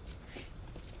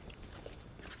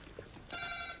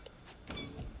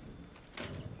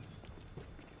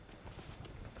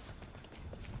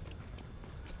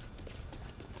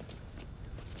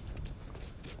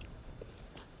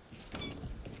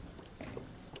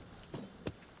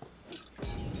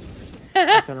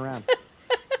 Turn around.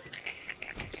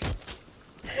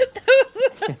 That was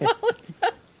a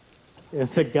Molotov.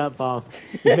 It's a gut bomb.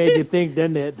 It made you think,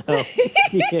 didn't it, though?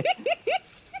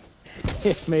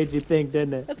 It made you think,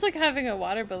 didn't it? That's like having a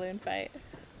water balloon fight.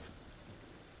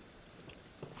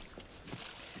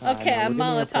 I Okay, know, I'm we're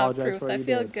gonna Molotov apologize proof. for what I you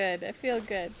feel did. good. I feel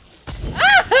good.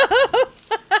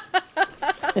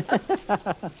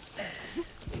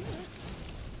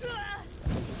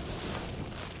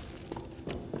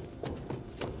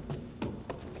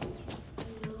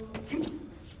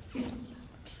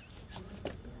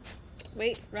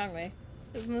 Wait, wrong way.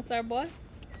 Isn't this our boy?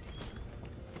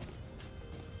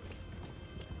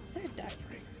 Is there a duck?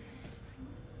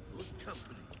 Good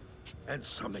company. And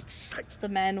some excitement. The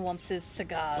man wants his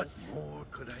cigars. What more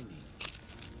could I need?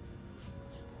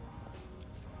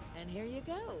 And here you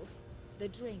go. The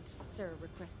drinks, sir,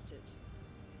 requested.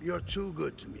 You're too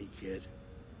good to me, kid.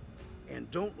 And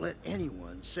don't let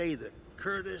anyone say that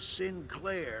Curtis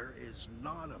Sinclair is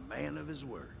not a man of his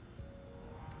word.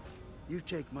 You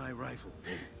take my rifle,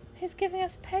 Peggy. He's giving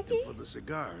us Peggy? And for the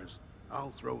cigars,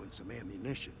 I'll throw in some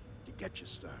ammunition to get you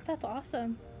started. That's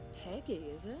awesome. Peggy,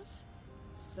 is it?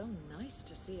 So nice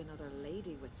to see another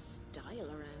lady with style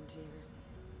around here.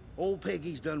 Old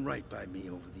Peggy's done right by me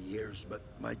over the years, but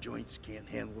my joints can't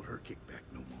handle her kickback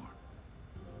no more.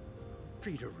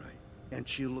 Treat her right, and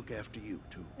she'll look after you,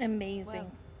 too. Amazing.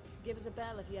 Well, give us a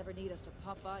bell if you ever need us to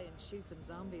pop by and shoot some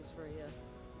zombies for you.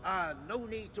 No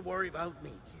need to worry about me,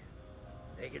 kid.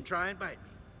 They can try and bite me.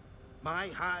 My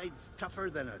hide's tougher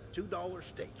than a $2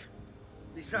 steak.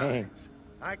 Besides,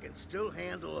 I can still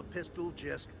handle a pistol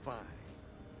just fine.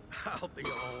 I'll be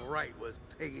all right with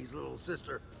Peggy's little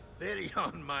sister Betty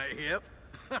on my hip.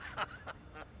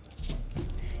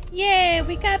 Yay,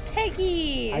 we got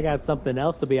Peggy! I got something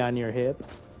else to be on your hip.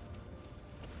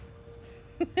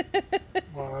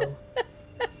 Wow.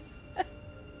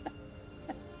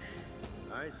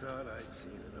 I thought I'd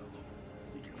seen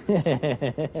it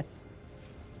all.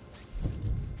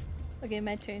 Okay,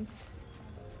 my turn.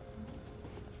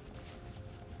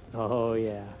 Oh,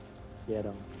 yeah. Get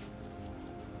him.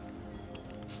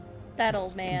 That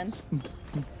old man.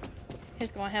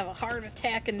 He's gonna have a heart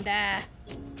attack and die.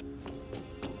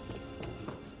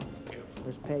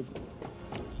 Where's Peggy?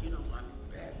 You know I'm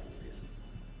bad with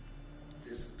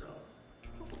this stuff.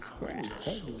 I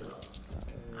just showed up.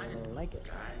 I didn't like it,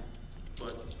 guy,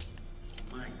 but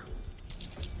Michael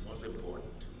was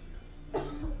important to you,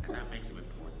 and that makes him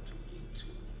important to me too.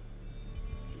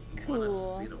 If you want to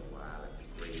sit a while at the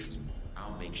grave,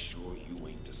 I'll make sure you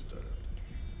ain't disturbed.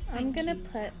 I'm gonna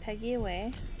put Peggy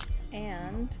away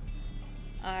and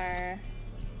our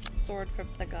sword from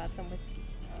the gods and whiskey.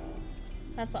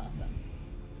 That's awesome.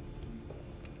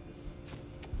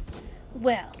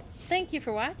 Well, thank you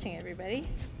for watching, everybody.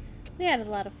 We had a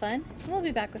lot of fun. We'll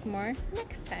be back with more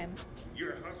next time.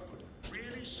 Your husband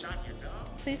really shot your dog?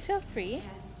 Please feel free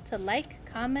to like,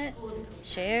 comment,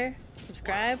 share,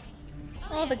 subscribe,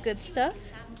 all the good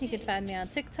stuff. You can find me on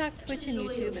TikTok, Twitch, and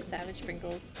YouTube as Savage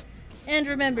Sprinkles. And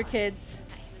remember, kids,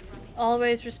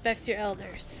 always respect your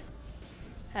elders.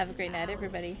 Have a great night,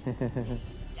 everybody.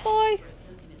 Bye.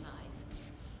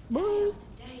 Bye.